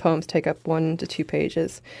the poems take up 1 to 2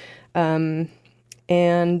 pages.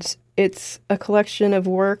 And it's a collection of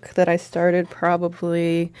work that I started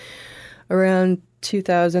probably around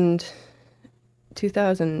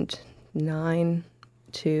 2009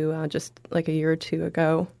 to just like a year or two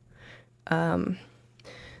ago.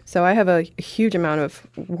 So I have a huge amount of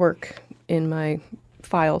work in my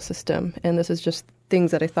file system, and this is just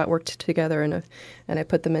things that I thought worked together, and I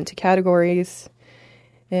put them into categories.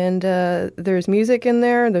 And there's music in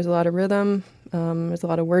there. There's a lot of rhythm. There's a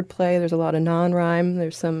lot of wordplay. There's a lot of non-rhyme.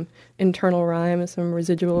 There's some internal rhyme, some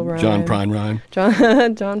residual rhyme. John Prine rhyme.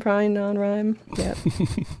 John Prine non-rhyme. Yeah.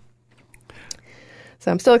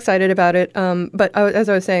 So I'm still excited about it. But as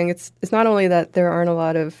I was saying, it's not only that there aren't a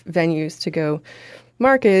lot of venues to go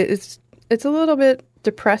market. It's a little bit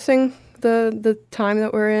depressing, the time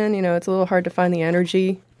that we're in. It's a little hard to find the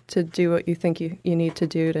energy to do what you think you need to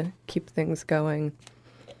do to keep things going.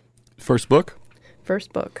 First book?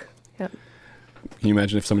 First book, yeah. Can you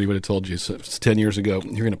imagine if somebody would have told you 10 years ago,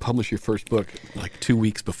 you're going to publish your first book like 2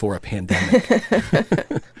 weeks before a pandemic?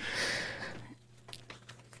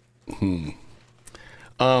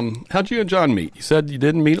 How'd you and John meet? You said you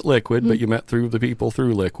didn't meet at Liquid, but you met through the people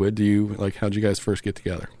through Liquid. How'd you guys first get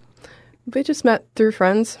together? We just met through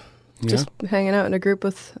friends, just hanging out in a group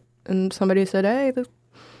and somebody said, hey,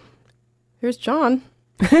 here's John.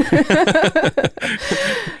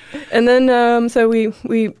 And then, so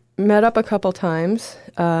we met up a couple times,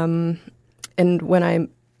 and when I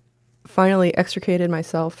finally extricated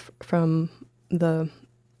myself from the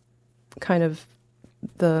kind of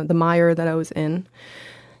the mire that I was in,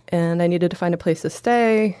 and I needed to find a place to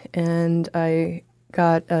stay, and I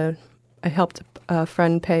helped a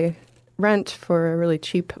friend pay rent for a really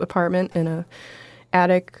cheap apartment in a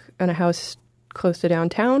attic in a house close to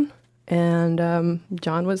downtown, and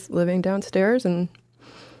John was living downstairs, and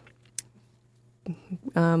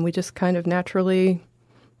we just kind of naturally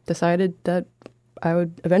decided that I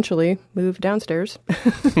would eventually move downstairs.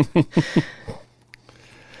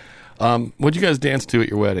 What'd you guys dance to at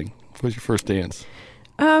your wedding? What was your first dance?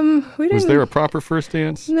 We didn't. Was there a proper first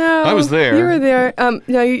dance? No, I was there. You were there.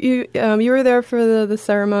 No, you were there for the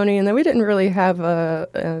ceremony, and then we didn't really have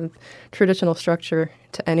a traditional structure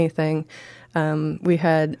to anything. We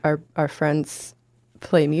had our friends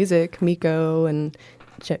play music, Miko and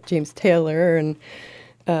James Taylor, and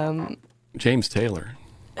James Taylor.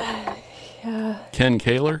 Yeah. Ken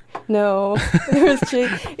Kaler? No,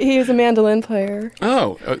 he was a mandolin player.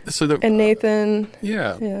 Oh, and Nathan.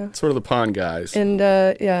 Yeah, sort of the pond guys. And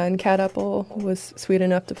and Cat Apple was sweet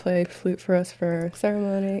enough to play flute for us for our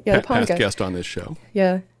ceremony. Yeah, the pond guys. Guest on this show.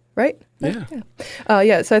 Yeah, right. Yeah.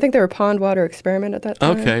 So I think they were Pond Water Experiment at that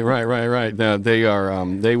time. Okay, right. Now, they are.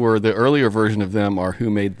 They were the earlier version of them. Are who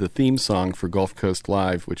made the theme song for Gulf Coast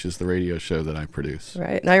Live, which is the radio show that I produce.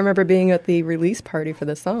 Right, and I remember being at the release party for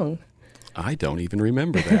the song. I don't even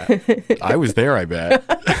remember that. I was there, I bet.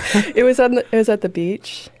 It was at the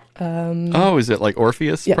beach. Is it like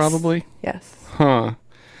Orpheus, yes. probably? Yes. Huh.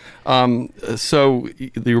 So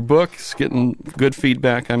your book's getting good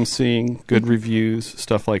feedback. I'm seeing good reviews,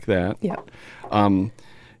 stuff like that. Yeah.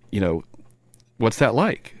 What's that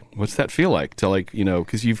like? What's that feel like to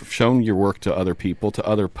because you've shown your work to other people, to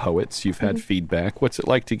other poets. You've had feedback. What's it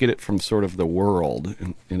like to get it from sort of the world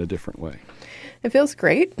in a different way? It feels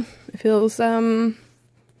great. It feels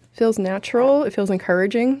natural. It feels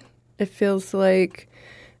encouraging. It feels like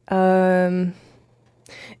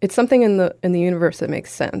it's something in the universe that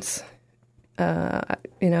makes sense.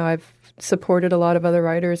 I've supported a lot of other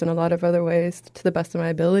writers in a lot of other ways to the best of my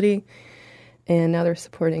ability, and now they're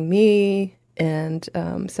supporting me. And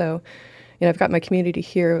so, I've got my community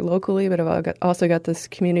here locally, but I've also got this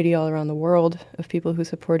community all around the world of people who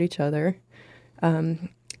support each other.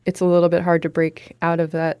 It's a little bit hard to break out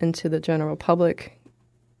of that into the general public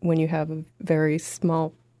when you have a very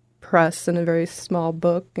small press and a very small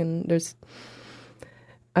book, and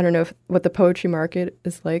I don't know what the poetry market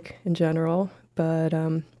is like in general, but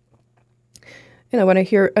when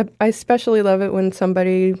I especially love it when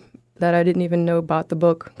somebody that I didn't even know bought the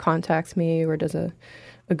book contacts me or does a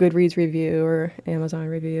Goodreads review or Amazon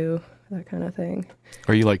review, that kind of thing.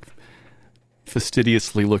 Are you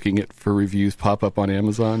fastidiously looking for reviews pop up on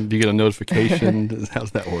Amazon? Do you get a notification? How's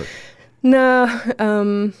that work? No,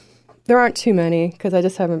 there aren't too many because I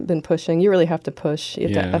just haven't been pushing. You really have to push. You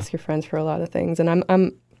have to ask your friends for a lot of things, and I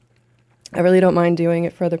really don't mind doing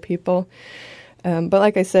it for other people. But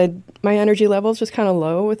like I said, my energy level is just kind of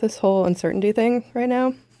low with this whole uncertainty thing right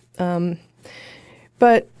now.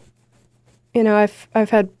 But I've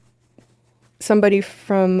had somebody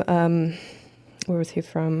from where was he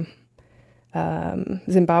from?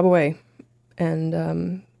 Zimbabwe,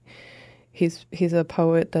 and he's a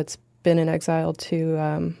poet that's been in exile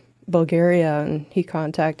to Bulgaria, and he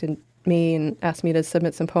contacted me and asked me to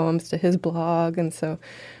submit some poems to his blog, and so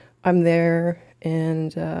I'm there.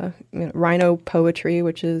 And Rhino Poetry,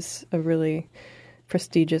 which is a really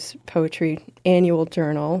prestigious poetry annual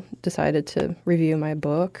journal, decided to review my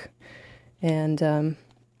book. And a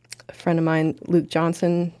friend of mine, Luke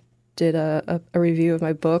Johnson, did a review of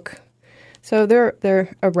my book. So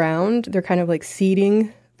they're around. They're kind of like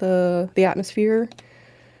seeding the atmosphere.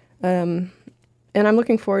 And I'm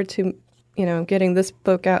looking forward to, getting this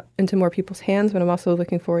book out into more people's hands, but I'm also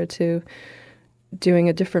looking forward to doing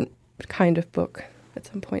a different kind of book at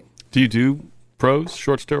some point. Do you do prose,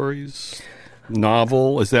 short stories,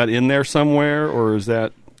 novel? Is that in there somewhere, or is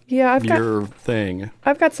that your thing?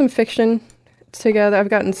 I've got some fiction together. I've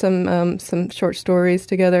gotten some short stories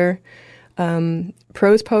together.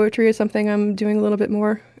 Prose poetry is something I'm doing a little bit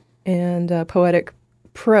more, and poetic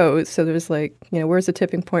prose. So there's where's the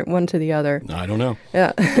tipping point one to the other? I don't know.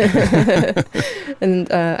 Yeah.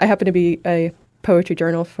 And I happen to be a poetry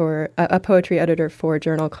journal a poetry editor for a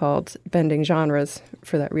journal called Bending Genres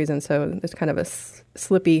for that reason. So there's kind of a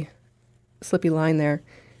slippy line there,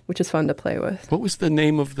 which is fun to play with. What was the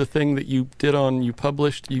name of the thing that you did you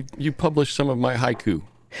published some of my haiku?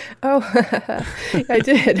 Oh, I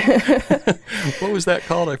did. What was that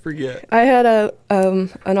called? I forget. I had an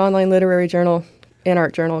online literary journal, an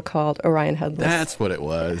art journal called Orion Headless. That's what it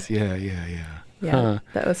was. Yeah. Yeah,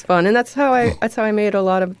 that was fun, and that's how I made a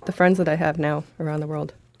lot of the friends that I have now around the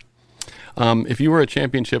world. If you were a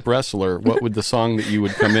championship wrestler, what would the song that you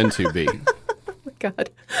would come into be? Oh my God.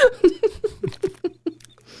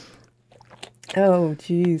 Oh,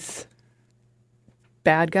 geez.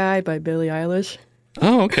 Bad Guy by Billie Eilish.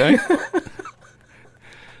 Oh, okay.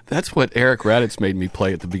 That's what Eric Raditz made me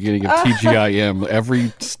play at the beginning of TGIM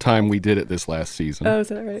every time we did it this last season. Oh, is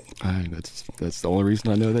that right? That's the only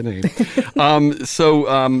reason I know that name.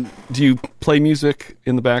 So do you play music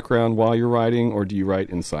in the background while you're writing, or do you write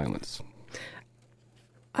in silence?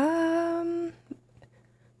 I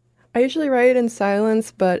usually write in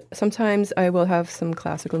silence, but sometimes I will have some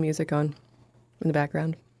classical music on in the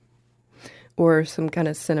background, or some kind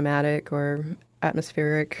of cinematic or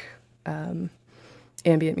atmospheric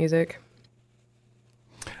ambient music.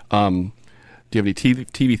 Do you have any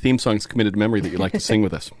TV theme songs committed to memory that you'd like to sing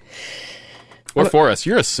with us? Or for us?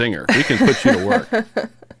 You're a singer. We can put you to work. I'm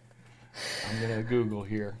going to Google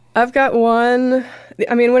here. I've got one.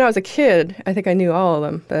 I mean, when I was a kid, I think I knew all of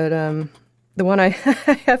them, but the one I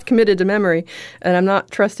have committed to memory, and I'm not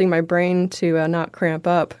trusting my brain to not cramp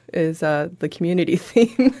up, is the Community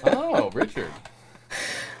theme. Oh, Richard.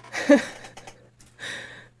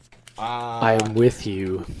 I'm with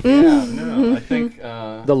you. Yeah, no, I think...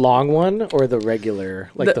 the long one or the regular,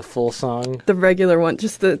 the full song? The regular one,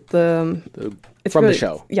 just the it's from really, the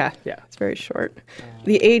show. Yeah, it's very short.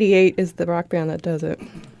 The 88 is the rock band that does it.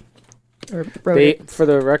 or wrote it. For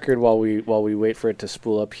the record, while we wait for it to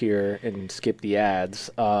spool up here and skip the ads,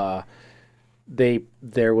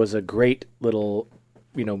 there was a great little,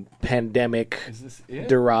 pandemic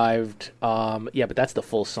derived. Yeah, but that's the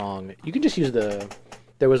full song. You can just use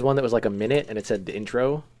there was one that was like a minute and it said the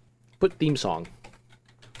intro. Put theme song.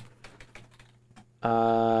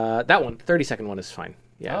 That one, 30-second one is fine.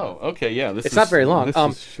 Yeah. Oh, okay, yeah. It's not very long. This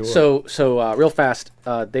is short. So real fast,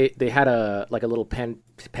 they had a little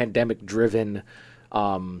pandemic-driven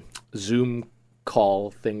Zoom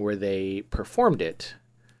call thing where they performed it.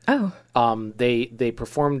 Oh. They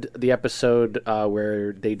performed the episode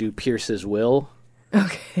where they do Pierce's will.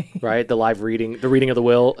 Okay. Right, the reading of the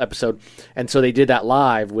will episode, and so they did that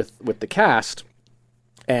live with the cast,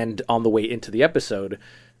 and on the way into the episode,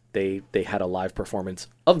 they had a live performance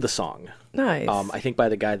of the song. Nice. I think by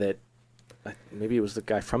the guy that maybe it was the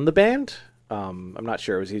guy from the band. I'm not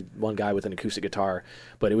sure. It was one guy with an acoustic guitar,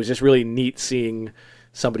 but it was just really neat seeing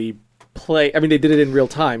somebody play. I mean, they did it in real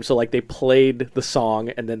time, so like they played the song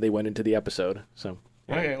and then they went into the episode. So.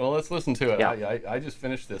 Okay, well, let's listen to it. Yeah. I just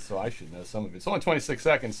finished this, so I should know some of it. It's only 26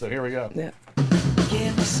 seconds, so here we go. Yeah.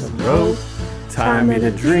 Give me some rope, tie me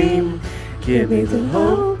to dream. Give me the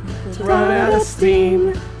hope to run out of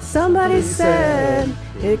steam. Somebody said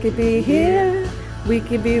it could be here. We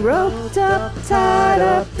could be roped up, tied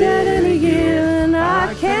up, dead in a year. And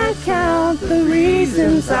I can't count the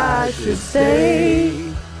reasons I should stay.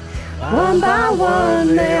 One by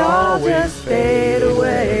one, they all just fade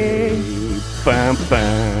away. Bam,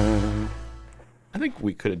 bam. I think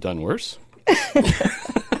we could have done worse.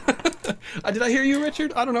 Did I hear you,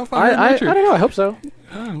 Richard? I don't know if I heard Richard. I don't know. I hope so.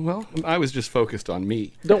 Well, I was just focused on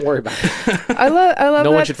me. Don't worry about it. I love.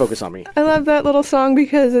 No one should focus on me. I love that little song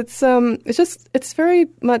because it's very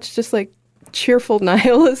much just like cheerful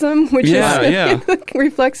nihilism, which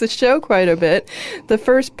reflects the show quite a bit. The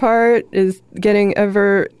first part is getting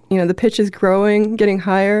the pitch is growing, getting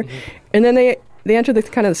higher, and then they enter the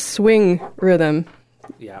kind of swing rhythm.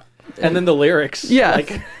 Yeah. And then the lyrics. Yeah.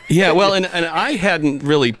 Yeah, well, and I hadn't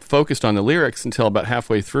really focused on the lyrics until about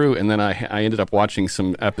halfway through, and then I ended up watching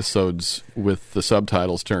some episodes with the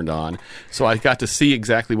subtitles turned on. So I got to see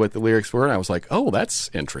exactly what the lyrics were, and I was like, oh, that's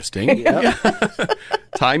interesting. Yeah.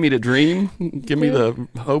 Tie me to dream, give me the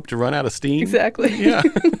hope to run out of steam. Exactly. Yeah.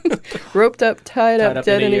 Roped up, tied up,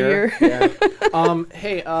 dead in a year. Yeah.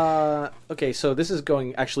 Hey, okay, so this is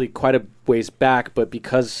going actually quite a ways back, but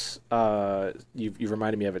because you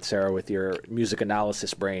reminded me of it, Sarah, with your music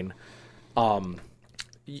analysis brain.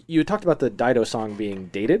 You talked about the Dido song being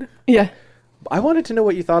dated. Yeah. I wanted to know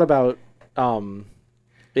what you thought about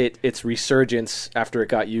its resurgence after it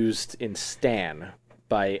got used in Stan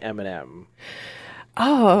by Eminem.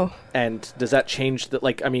 Oh. And does that change the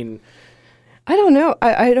I mean? I don't know.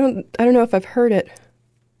 I don't know if I've heard it.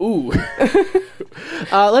 Ooh. Ooh.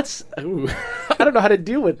 I don't know how to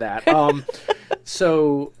deal with that.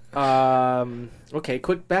 Okay,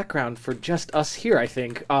 quick background for just us here, I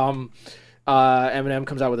think. Eminem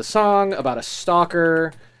comes out with a song about a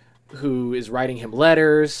stalker who is writing him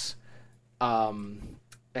letters. And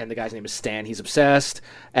the guy's name is Stan. He's obsessed.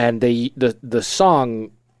 And the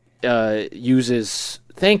song uses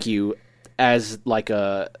Thank You as like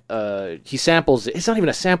he samples. It's not even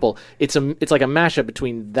a sample. It's like a mashup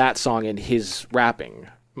between that song and his rapping.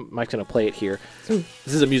 Mike's gonna play it here.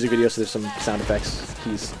 This is a music video, so there's some sound effects.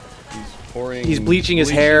 He's bleaching his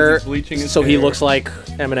hair, so he looks like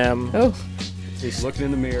Eminem. Oh, he's looking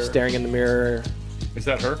in the mirror, staring in the mirror. Is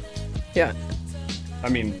that her? Yeah. I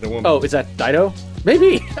mean, the woman. Oh, is that Dido?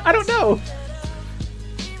 Maybe. I don't know.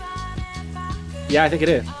 Yeah, I think it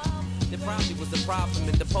is.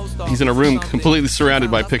 He's in a room completely surrounded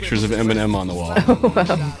by pictures of Eminem on the wall. Oh,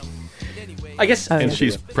 wow. I guess. And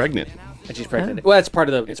she's pregnant. And she's pregnant. Well, that's part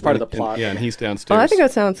of the plot. And he's downstairs. Well, I think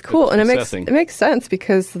that sounds cool, and it makes sense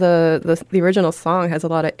because the original song has a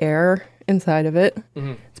lot of air inside of it.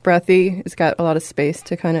 Mm-hmm. It's breathy. It's got a lot of space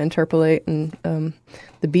to kind of interpolate, and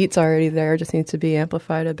the beat's already there. Just needs to be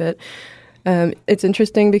amplified a bit. It's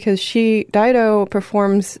interesting because Dido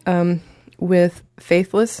performs with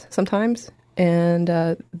Faithless sometimes, and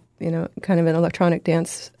kind of an electronic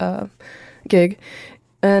dance gig.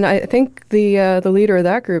 And I think the leader of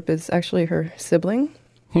that group is actually her sibling.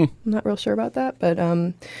 I'm not real sure about that, but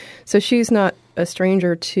so she's not a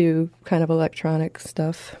stranger to kind of electronic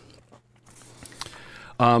stuff.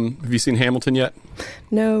 Have you seen Hamilton yet?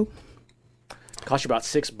 No. Cost you about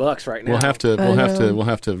 $6 right now. We'll have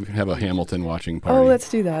to have a Hamilton watching party. Oh, let's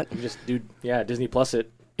do that. You just do Disney Plus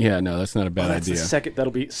it. Yeah, no, that's not a bad That's idea. the second.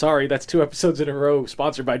 That'll be. Sorry, that's 2 episodes in a row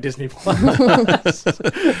sponsored by Disney Plus.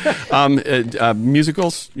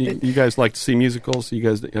 Musicals. You guys like to see musicals? You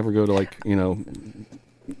guys ever go to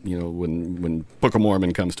when Book of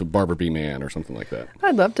Mormon comes to Barbara B. Mann or something like that?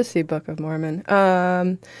 I'd love to see Book of Mormon.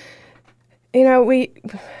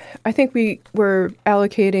 I think we were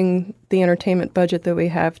allocating the entertainment budget that we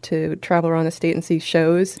have to travel around the state and see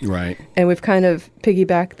shows. Right. And we've kind of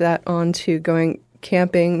piggybacked that onto going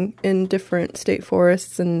camping in different state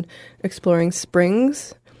forests and exploring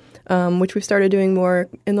springs, which we've started doing more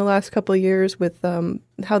in the last couple of years with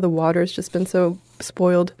how the water's just been so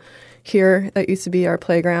spoiled here. That used to be our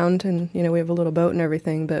playground, and we have a little boat and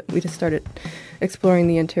everything, but we just started exploring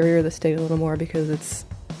the interior of the state a little more because it's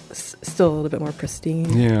still a little bit more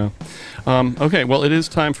pristine. Yeah. Okay, well, it is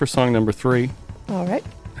time for song number 3. All right.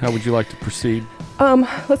 How would you like to proceed?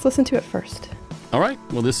 Let's listen to it first. All right.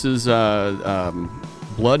 Well, this is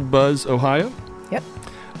Blood Buzz, Ohio. Yep.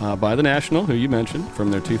 By The National, who you mentioned,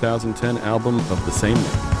 from their 2010 album of the same name.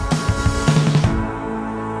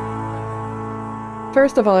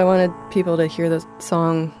 First of all, I wanted people to hear the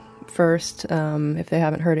song first, if they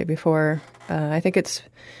haven't heard it before. I think it's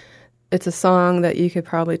a song that you could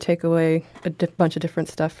probably take away a bunch of different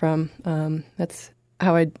stuff from. That's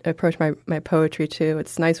how I approach my poetry, too.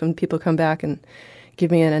 It's nice when people come back and give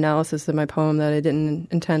me an analysis of my poem that I didn't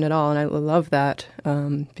intend at all, and I love that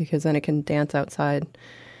because then it can dance outside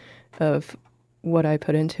of what I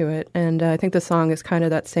put into it. And I think the song is kind of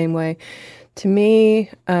that same way. To me,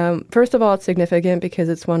 first of all, it's significant because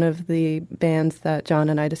it's one of the bands that John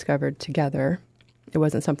and I discovered together. It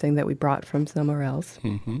wasn't something that we brought from somewhere else.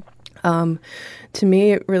 Mm-hmm. To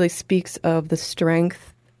me, it really speaks of the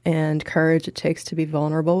strength and courage it takes to be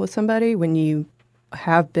vulnerable with somebody when you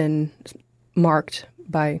have been marked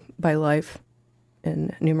by life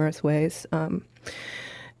in numerous ways.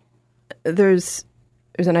 There's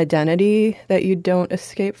an identity that you don't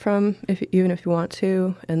escape from, even if you want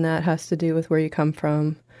to, and that has to do with where you come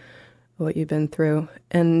from, what you've been through,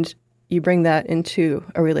 and you bring that into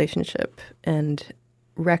a relationship, and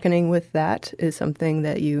reckoning with that is something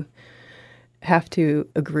that you have to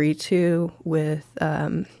agree to with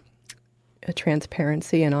a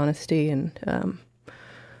transparency and honesty and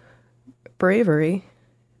bravery.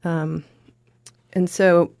 And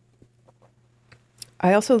so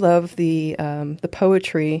I also love the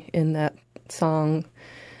poetry in that song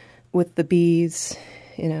with the bees.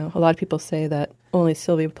 A lot of people say that only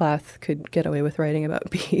Sylvia Plath could get away with writing about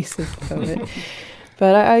bees as a poet.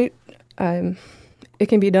 But it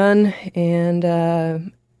can be done, and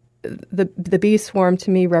the bee swarm to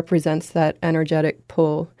me represents that energetic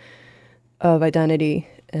pull of identity,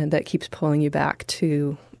 and that keeps pulling you back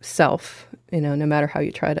to self, no matter how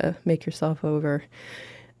you try to make yourself over.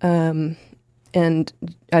 And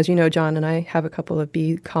as you know, John and I have a couple of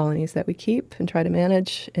bee colonies that we keep and try to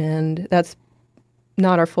manage, and that's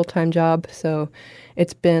not our full-time job, so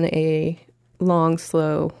it's been a long,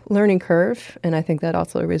 slow learning curve, and I think that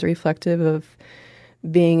also is reflective of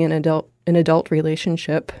being an adult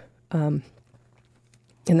relationship, in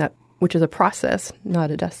that, which is a process, not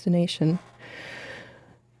a destination.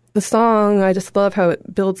 The song, I just love how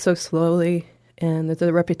it builds so slowly, and there's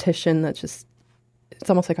a repetition that's just, it's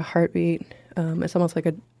almost like a heartbeat. It's almost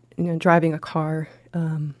like driving a car.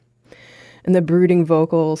 And the brooding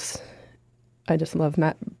vocals, I just love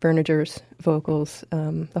Matt Berninger's vocals,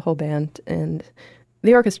 the whole band, and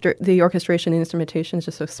the orchestration and instrumentation is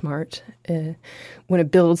just so smart. When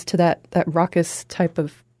it builds to that raucous type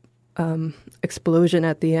of explosion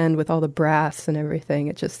at the end with all the brass and everything,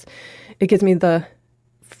 it gives me the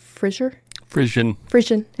Frisian.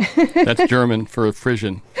 That's German for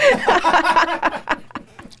Frisian.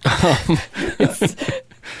 It's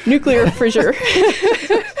nuclear fissure.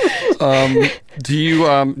 Do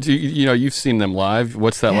you you've seen them live?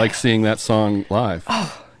 What's that like, seeing that song live?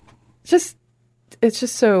 Oh, it's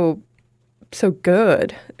just so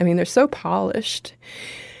good. I mean, they're so polished,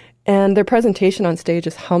 and their presentation on stage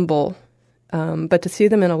is humble. But to see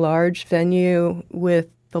them in a large venue with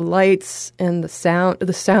the lights and the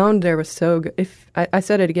sound there was so good. If I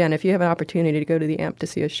said it again, if you have an opportunity to go to the Amp to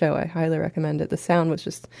see a show, I highly recommend it. The sound was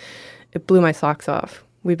it blew my socks off.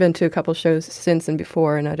 We've been to a couple shows since and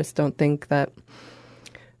before, and I just don't think that,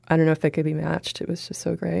 I don't know if it could be matched. It was just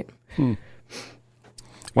so great.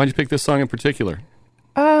 Why'd you pick this song in particular?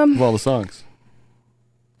 Of all the songs?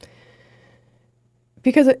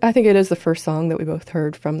 Because I think it is the first song that we both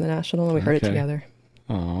heard from The National, and we heard it together.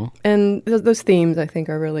 Aww. And those themes, I think,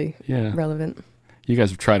 are really relevant. You guys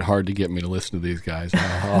have tried hard to get me to listen to these guys.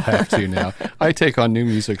 I'll have to now. I take on new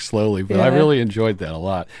music slowly, but I really enjoyed that a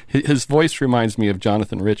lot. His voice reminds me of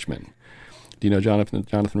Jonathan Richman. Do you know Jonathan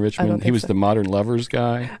Richman? I don't think He was so. the Modern Lovers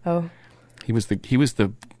guy. Oh, He was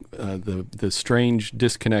the strange,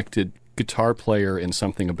 disconnected guitar player in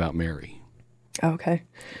Something About Mary, okay.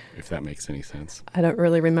 if that makes any sense. I don't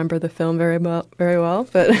really remember the film very well,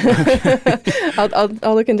 but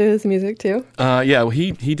I'll look into his music too. Yeah, well,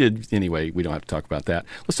 he did. Anyway, we don't have to talk about that.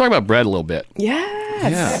 Let's talk about Bread a little bit.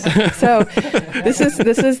 Yes. Yeah. So this is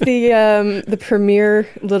the premiere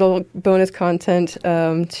little bonus content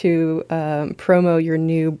to promo your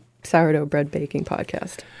new sourdough bread baking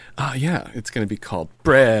podcast. Yeah, it's going to be called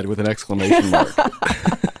Bread with an exclamation mark.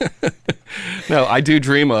 No, I do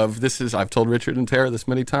dream of, I've told Richard and Tara this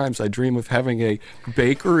many times, I dream of having a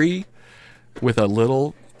bakery with a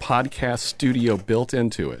little podcast studio built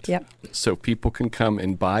into it. Yep. So people can come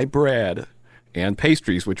and buy bread and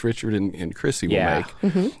pastries, which Richard and Chrissy will Yeah.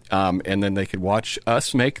 make. Mm-hmm. And then they could watch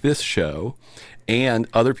us make this show, and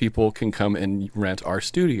other people can come and rent our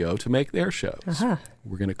studio to make their shows. Uh-huh.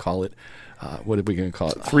 We're going to call it, what are we going to call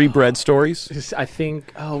it? 3 Bread Stories? I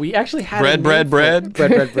think. Oh, we actually had Bread, a bread, name for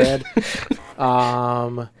it. bread.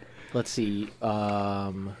 bread. Let's see.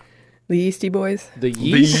 The Yeasty Boys. The The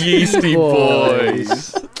Yeasty Boys.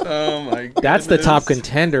 Boys. Oh, my goodness. That's the top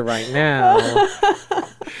contender right now.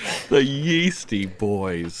 The Yeasty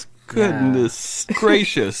Boys. Goodness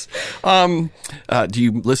gracious. Do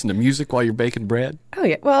you listen to music while you're baking bread? Oh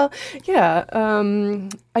yeah. Well, yeah.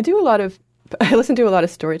 I listen to a lot of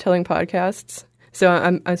storytelling podcasts, so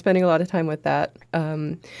I'm spending a lot of time with that.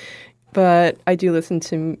 But I do listen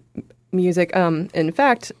to music. In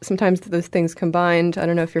fact, sometimes those things combined. I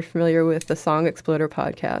don't know if you're familiar with the Song Exploder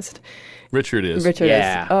podcast. Richard is. Richard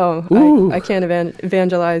Yeah. is. Oh, Ooh. I can't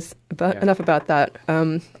evangelize enough about that.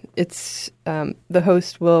 It's the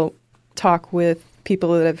host will talk with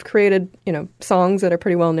people that have created, songs that are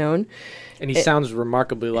pretty well known. And he sounds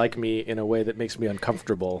remarkably like me in a way that makes me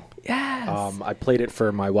uncomfortable. Yes. I played it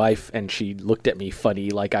for my wife, and she looked at me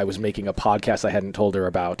funny like I was making a podcast I hadn't told her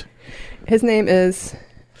about. His name is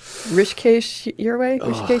Rishikesh Hirway.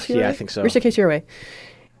 Yeah, I think so. Rishikesh Hirway.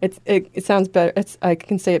 It sounds better. I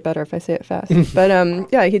can say it better if I say it fast. But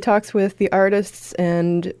yeah, he talks with the artists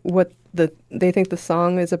and what they think the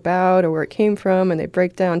song is about or where it came from, and they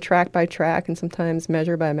break down track by track and sometimes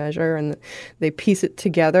measure by measure, and they piece it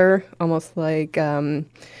together almost like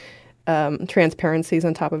transparencies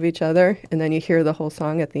on top of each other, and then you hear the whole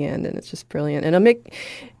song at the end, and it's just brilliant. And it'll make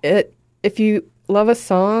it, if you love a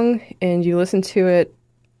song and you listen to it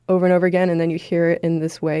over and over again, and then you hear it in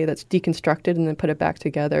this way that's deconstructed and then put it back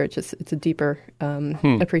together, it's a deeper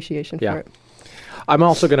appreciation for it. I'm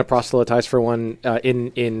also going to proselytize for one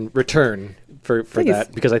in return for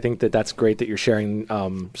that, because I think that's great that you're sharing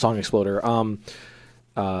Song Exploder.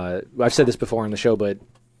 I've said this before on the show, but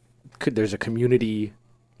there's a community,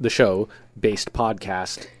 the show-based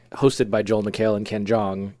podcast hosted by Joel McHale and Ken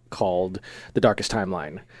Jeong called The Darkest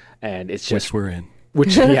Timeline, and it's just Which we're in.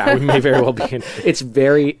 Which we may very well be in. It's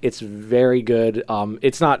very good.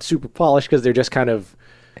 It's not super polished because they're just kind of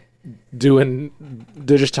they're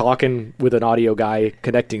just talking with an audio guy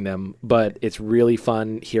connecting them, but it's really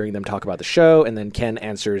fun hearing them talk about the show, and then Ken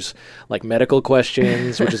answers like medical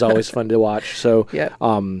questions, which is always fun to watch. So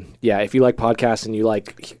if you like podcasts and you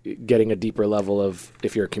like getting a deeper level of,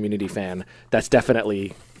 if you're a community fan, that's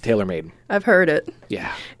definitely tailor-made. I've heard it.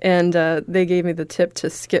 Yeah. And they gave me the tip to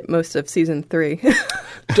skip most of season 3.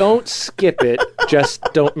 Don't skip it. Just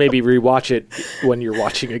don't maybe rewatch it when you're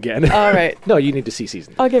watching again. All right. No, you need to see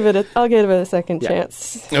season 3. I'll give it a second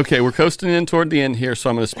chance. Okay, we're coasting in toward the end here, so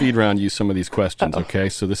I'm going to speed round you some of these questions, okay?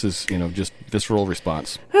 So this is, just visceral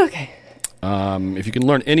response. Okay. If you can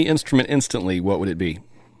learn any instrument instantly, what would it be?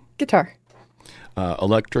 Guitar.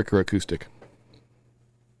 Electric or acoustic?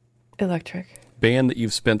 Electric. Band that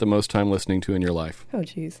you've spent the most time listening to in your life? Oh,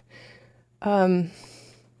 geez. The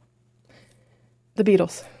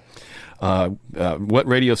Beatles. What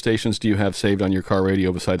radio stations do you have saved on your car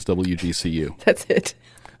radio besides WGCU? That's it.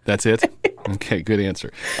 That's it? Okay, good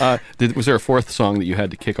answer. Was there a fourth song that you had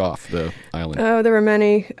to kick off the island? Oh, there were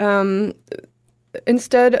many.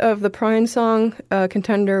 Instead of the Prine song,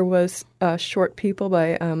 contender was Short People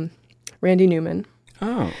by Randy Newman.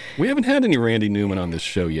 Oh, we haven't had any Randy Newman on this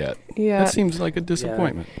show yet. Yeah. That seems like a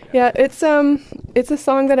disappointment. Yeah, it's a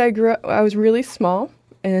song that I was really small,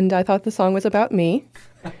 and I thought the song was about me.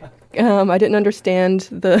 I didn't understand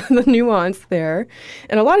the nuance there,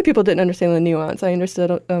 and a lot of people didn't understand the nuance. I understood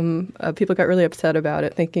people got really upset about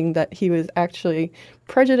it, thinking that he was actually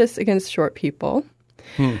prejudiced against short people,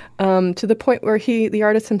 to the point where the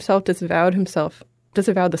artist himself disavowed himself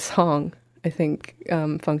disavowed the song, I think,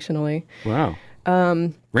 functionally. Wow.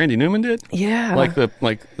 Randy Newman did? Yeah.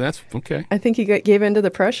 That's okay. I think he gave into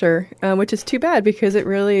the pressure, which is too bad because it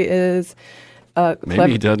really is.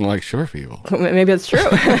 Maybe he doesn't like short people. Maybe that's true.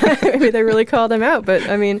 Maybe they really called him out. But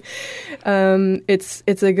I mean,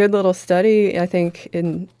 it's a good little study, I think,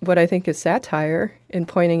 in what I think is satire in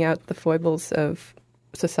pointing out the foibles of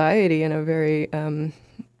society in a very,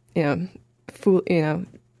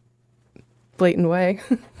 blatant way.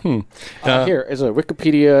 Here is a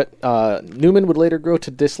Wikipedia. Newman would later grow to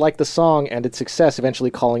dislike the song and its success,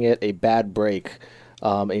 eventually calling it a bad break.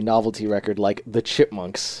 A novelty record like the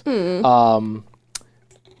Chipmunks. I'd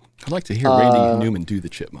like to hear Randy Newman do the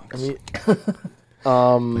Chipmunks. Like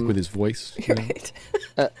with his voice. Right.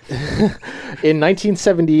 In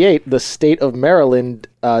 1978, the state of Maryland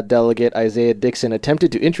delegate Isaiah Dixon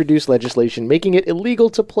attempted to introduce legislation making it illegal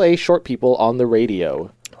to play short people on the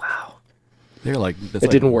radio. Wow. They're like, that's It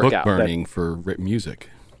like didn't work book out. burning for music.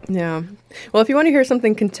 Yeah. Well, if you want to hear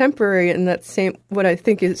something contemporary and that same, what I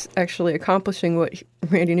think is actually accomplishing what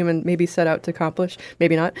Randy Newman maybe set out to accomplish,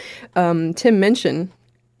 maybe not, Tim Minchin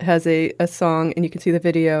has a song, and you can see the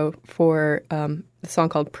video for the song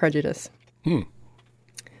called Prejudice.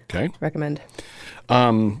 Okay. Recommend.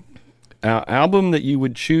 Album that you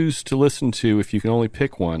would choose to listen to if you can only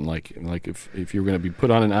pick one, like if you were going to be put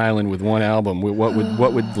on an island with one album, what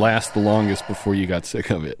would last the longest before you got sick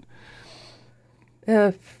of it?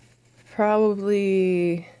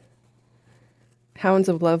 Probably Hounds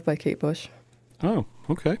of Love by Kate Bush. Oh,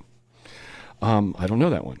 okay. I don't know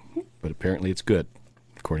that one, but apparently it's good,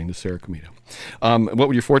 according to Sarah Comito. What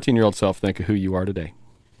would your 14-year-old self think of who you are today?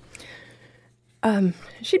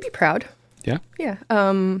 She'd be proud. Yeah? Yeah.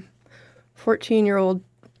 14-year-old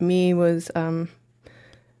me was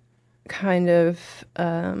kind of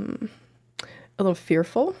a little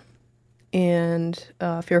fearful and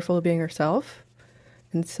fearful of being herself.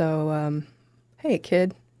 And so, hey,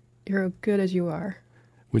 kid, you're as good as you are.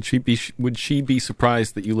 Would she be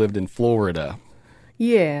surprised that you lived in Florida?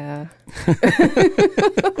 Yeah.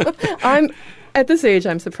 At this age,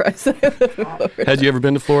 I'm surprised. Had you ever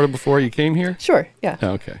been to Florida before you came here? Sure, yeah.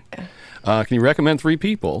 Okay. Can you recommend 3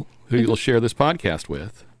 people who you'll share this podcast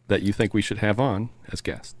with that you think we should have on as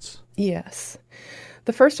guests? Yes.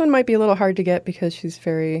 The first one might be a little hard to get because she's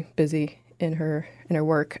very busy in her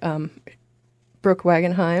work. Brooke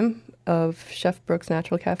Wagenheim of Chef Brooke's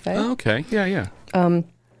Natural Cafe. Oh, okay. Yeah.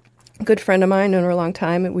 Good friend of mine, known her a long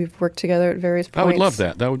time. We've worked together at various points. I would love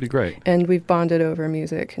that. That would be great. And we've bonded over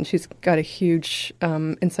music, and she's got a huge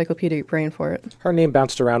encyclopedic brain for it. Her name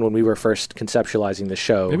bounced around when we were first conceptualizing the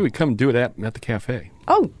show. Maybe we come do it at the cafe.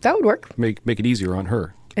 Oh, that would work. Make it easier on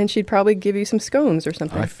her. And she'd probably give you some scones or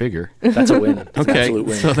something. I figure. That's a win. That's an Okay, absolute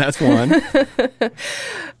win. so that's one.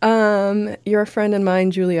 You're a friend of mine,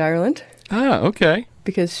 Julie Ireland, Okay.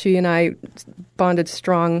 because she and I bonded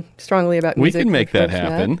strongly about We music. can make when we that first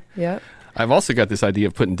met. happen. Yeah. I've also got this idea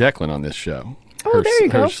of putting Declan on this show. Oh, there you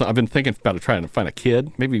go. I've been thinking about trying to find a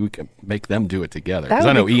kid. Maybe we could make them do it together. That Because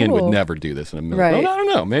I would know be Ian would cool. never do this in a million. Right. Well, I don't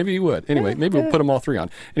know. Maybe he would. Anyway, maybe we'll put them all 3 on.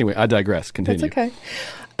 Anyway, I digress. Continue. That's okay.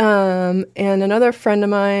 And another friend of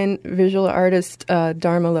mine, visual artist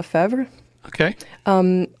Dharma Lefebvre. Okay. I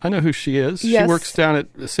know who she is. Yes. She works down at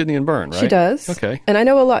Sydney and Byrne, right? She does. Okay. And I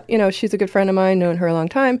know a lot, she's a good friend of mine, known her a long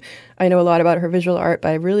time. I know a lot about her visual art, but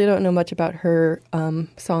I really don't know much about her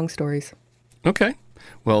song stories. Okay.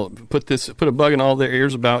 Well, put a bug in all their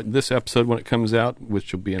ears about this episode when it comes out,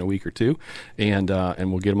 which will be in a week or 2, and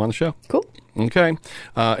we'll get them on the show. Cool. Okay.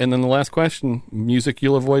 And then the last question, music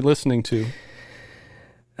you'll avoid listening to.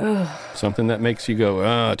 Something that makes you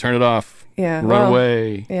go, turn it off. Yeah. Run well,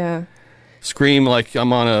 away. Yeah. Scream like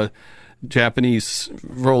I'm on a Japanese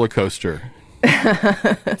roller coaster.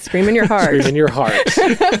 Scream in your heart. Scream in your heart.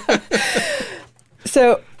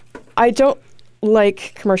 So I don't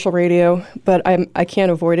like commercial radio, but I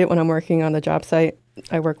can't avoid it when I'm working on the job site.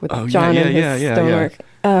 I work with John and his stonework.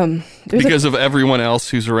 Because of everyone else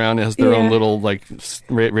who's around has their own Yeah. little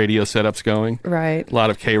radio setups going. Right. A lot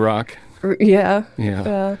of K-Rock. Yeah.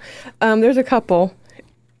 Yeah. There's a couple.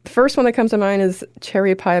 The first one that comes to mind is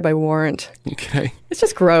Cherry Pie by Warrant. Okay. It's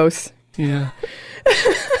just gross. Yeah.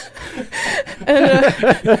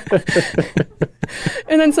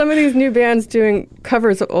 And then some of these new bands doing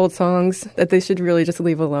covers of old songs that they should really just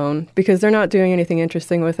leave alone because they're not doing anything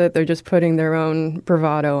interesting with it. They're just putting their own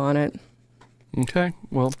bravado on it. Okay.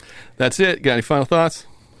 Well, that's it. Got any final thoughts?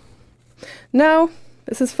 No,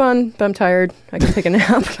 this is fun, but I'm tired. I can take a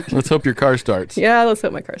nap. Let's hope your car starts. Yeah, let's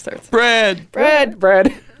hope my car starts. Bread!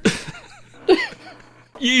 Bread.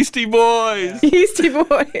 Yeasty Boys! Yeasty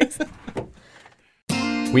Boys.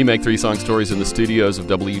 We make Three Song Stories in the studios of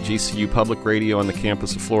WGCU Public Radio on the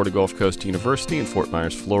campus of Florida Gulf Coast University in Fort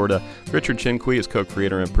Myers, Florida. Richard Chinqui is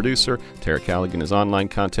co-creator and producer. Tara Callaghan is online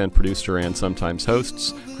content producer and sometimes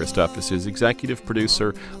hosts. Chris Duffus is executive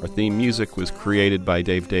producer. Our theme music was created by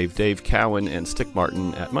Dave Cowan and Stick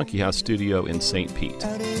Martin at Monkey House Studio in St. Pete.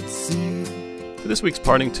 For this week's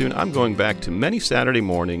parting tune, I'm going back to many Saturday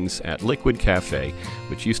mornings at Liquid Cafe,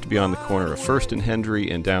 which used to be on the corner of First and Hendry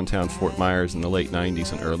in downtown Fort Myers in the late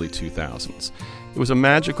 90s and early 2000s. It was a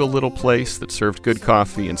magical little place that served good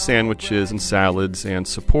coffee and sandwiches and salads and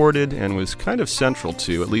supported and was kind of central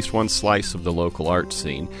to at least one slice of the local art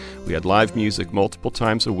scene. We had live music multiple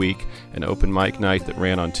times a week, an open mic night that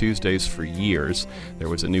ran on Tuesdays for years. There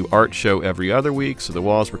was a new art show every other week, so the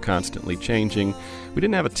walls were constantly changing. We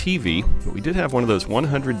didn't have a TV, but we did have one of those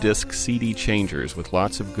 100-disc CD changers with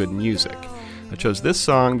lots of good music. I chose this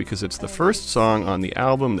song because it's the first song on the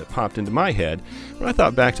album that popped into my head when I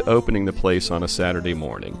thought back to opening the place on a Saturday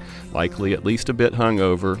morning. Likely at least a bit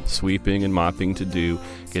hungover, sweeping and mopping to do,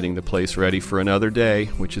 getting the place ready for another day,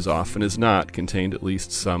 which as often as not contained at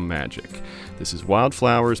least some magic. This is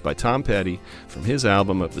Wildflowers by Tom Petty from his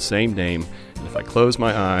album of the same name, and if I close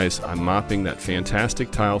my eyes, I'm mopping that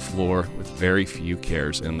fantastic tile floor with very few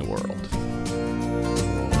cares in the world.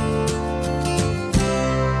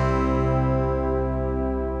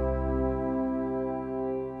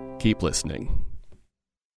 Keep listening.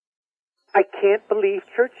 I can't believe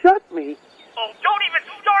church shut me. Oh, don't even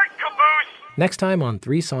start, Caboose! Next time on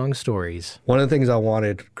Three Song Stories. One of the things I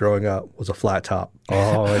wanted growing up was a flat top.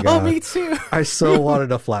 Oh my God. Oh, me too. I so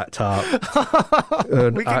wanted a flat top.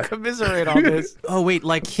 We can commiserate on this. Oh, wait,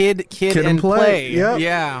 like kid and play. Yep.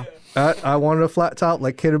 Yeah. I wanted a flat top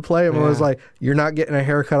like Kid and Play, and I was like, you're not getting a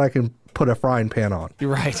haircut I can put a frying pan on.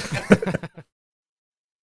 You're right.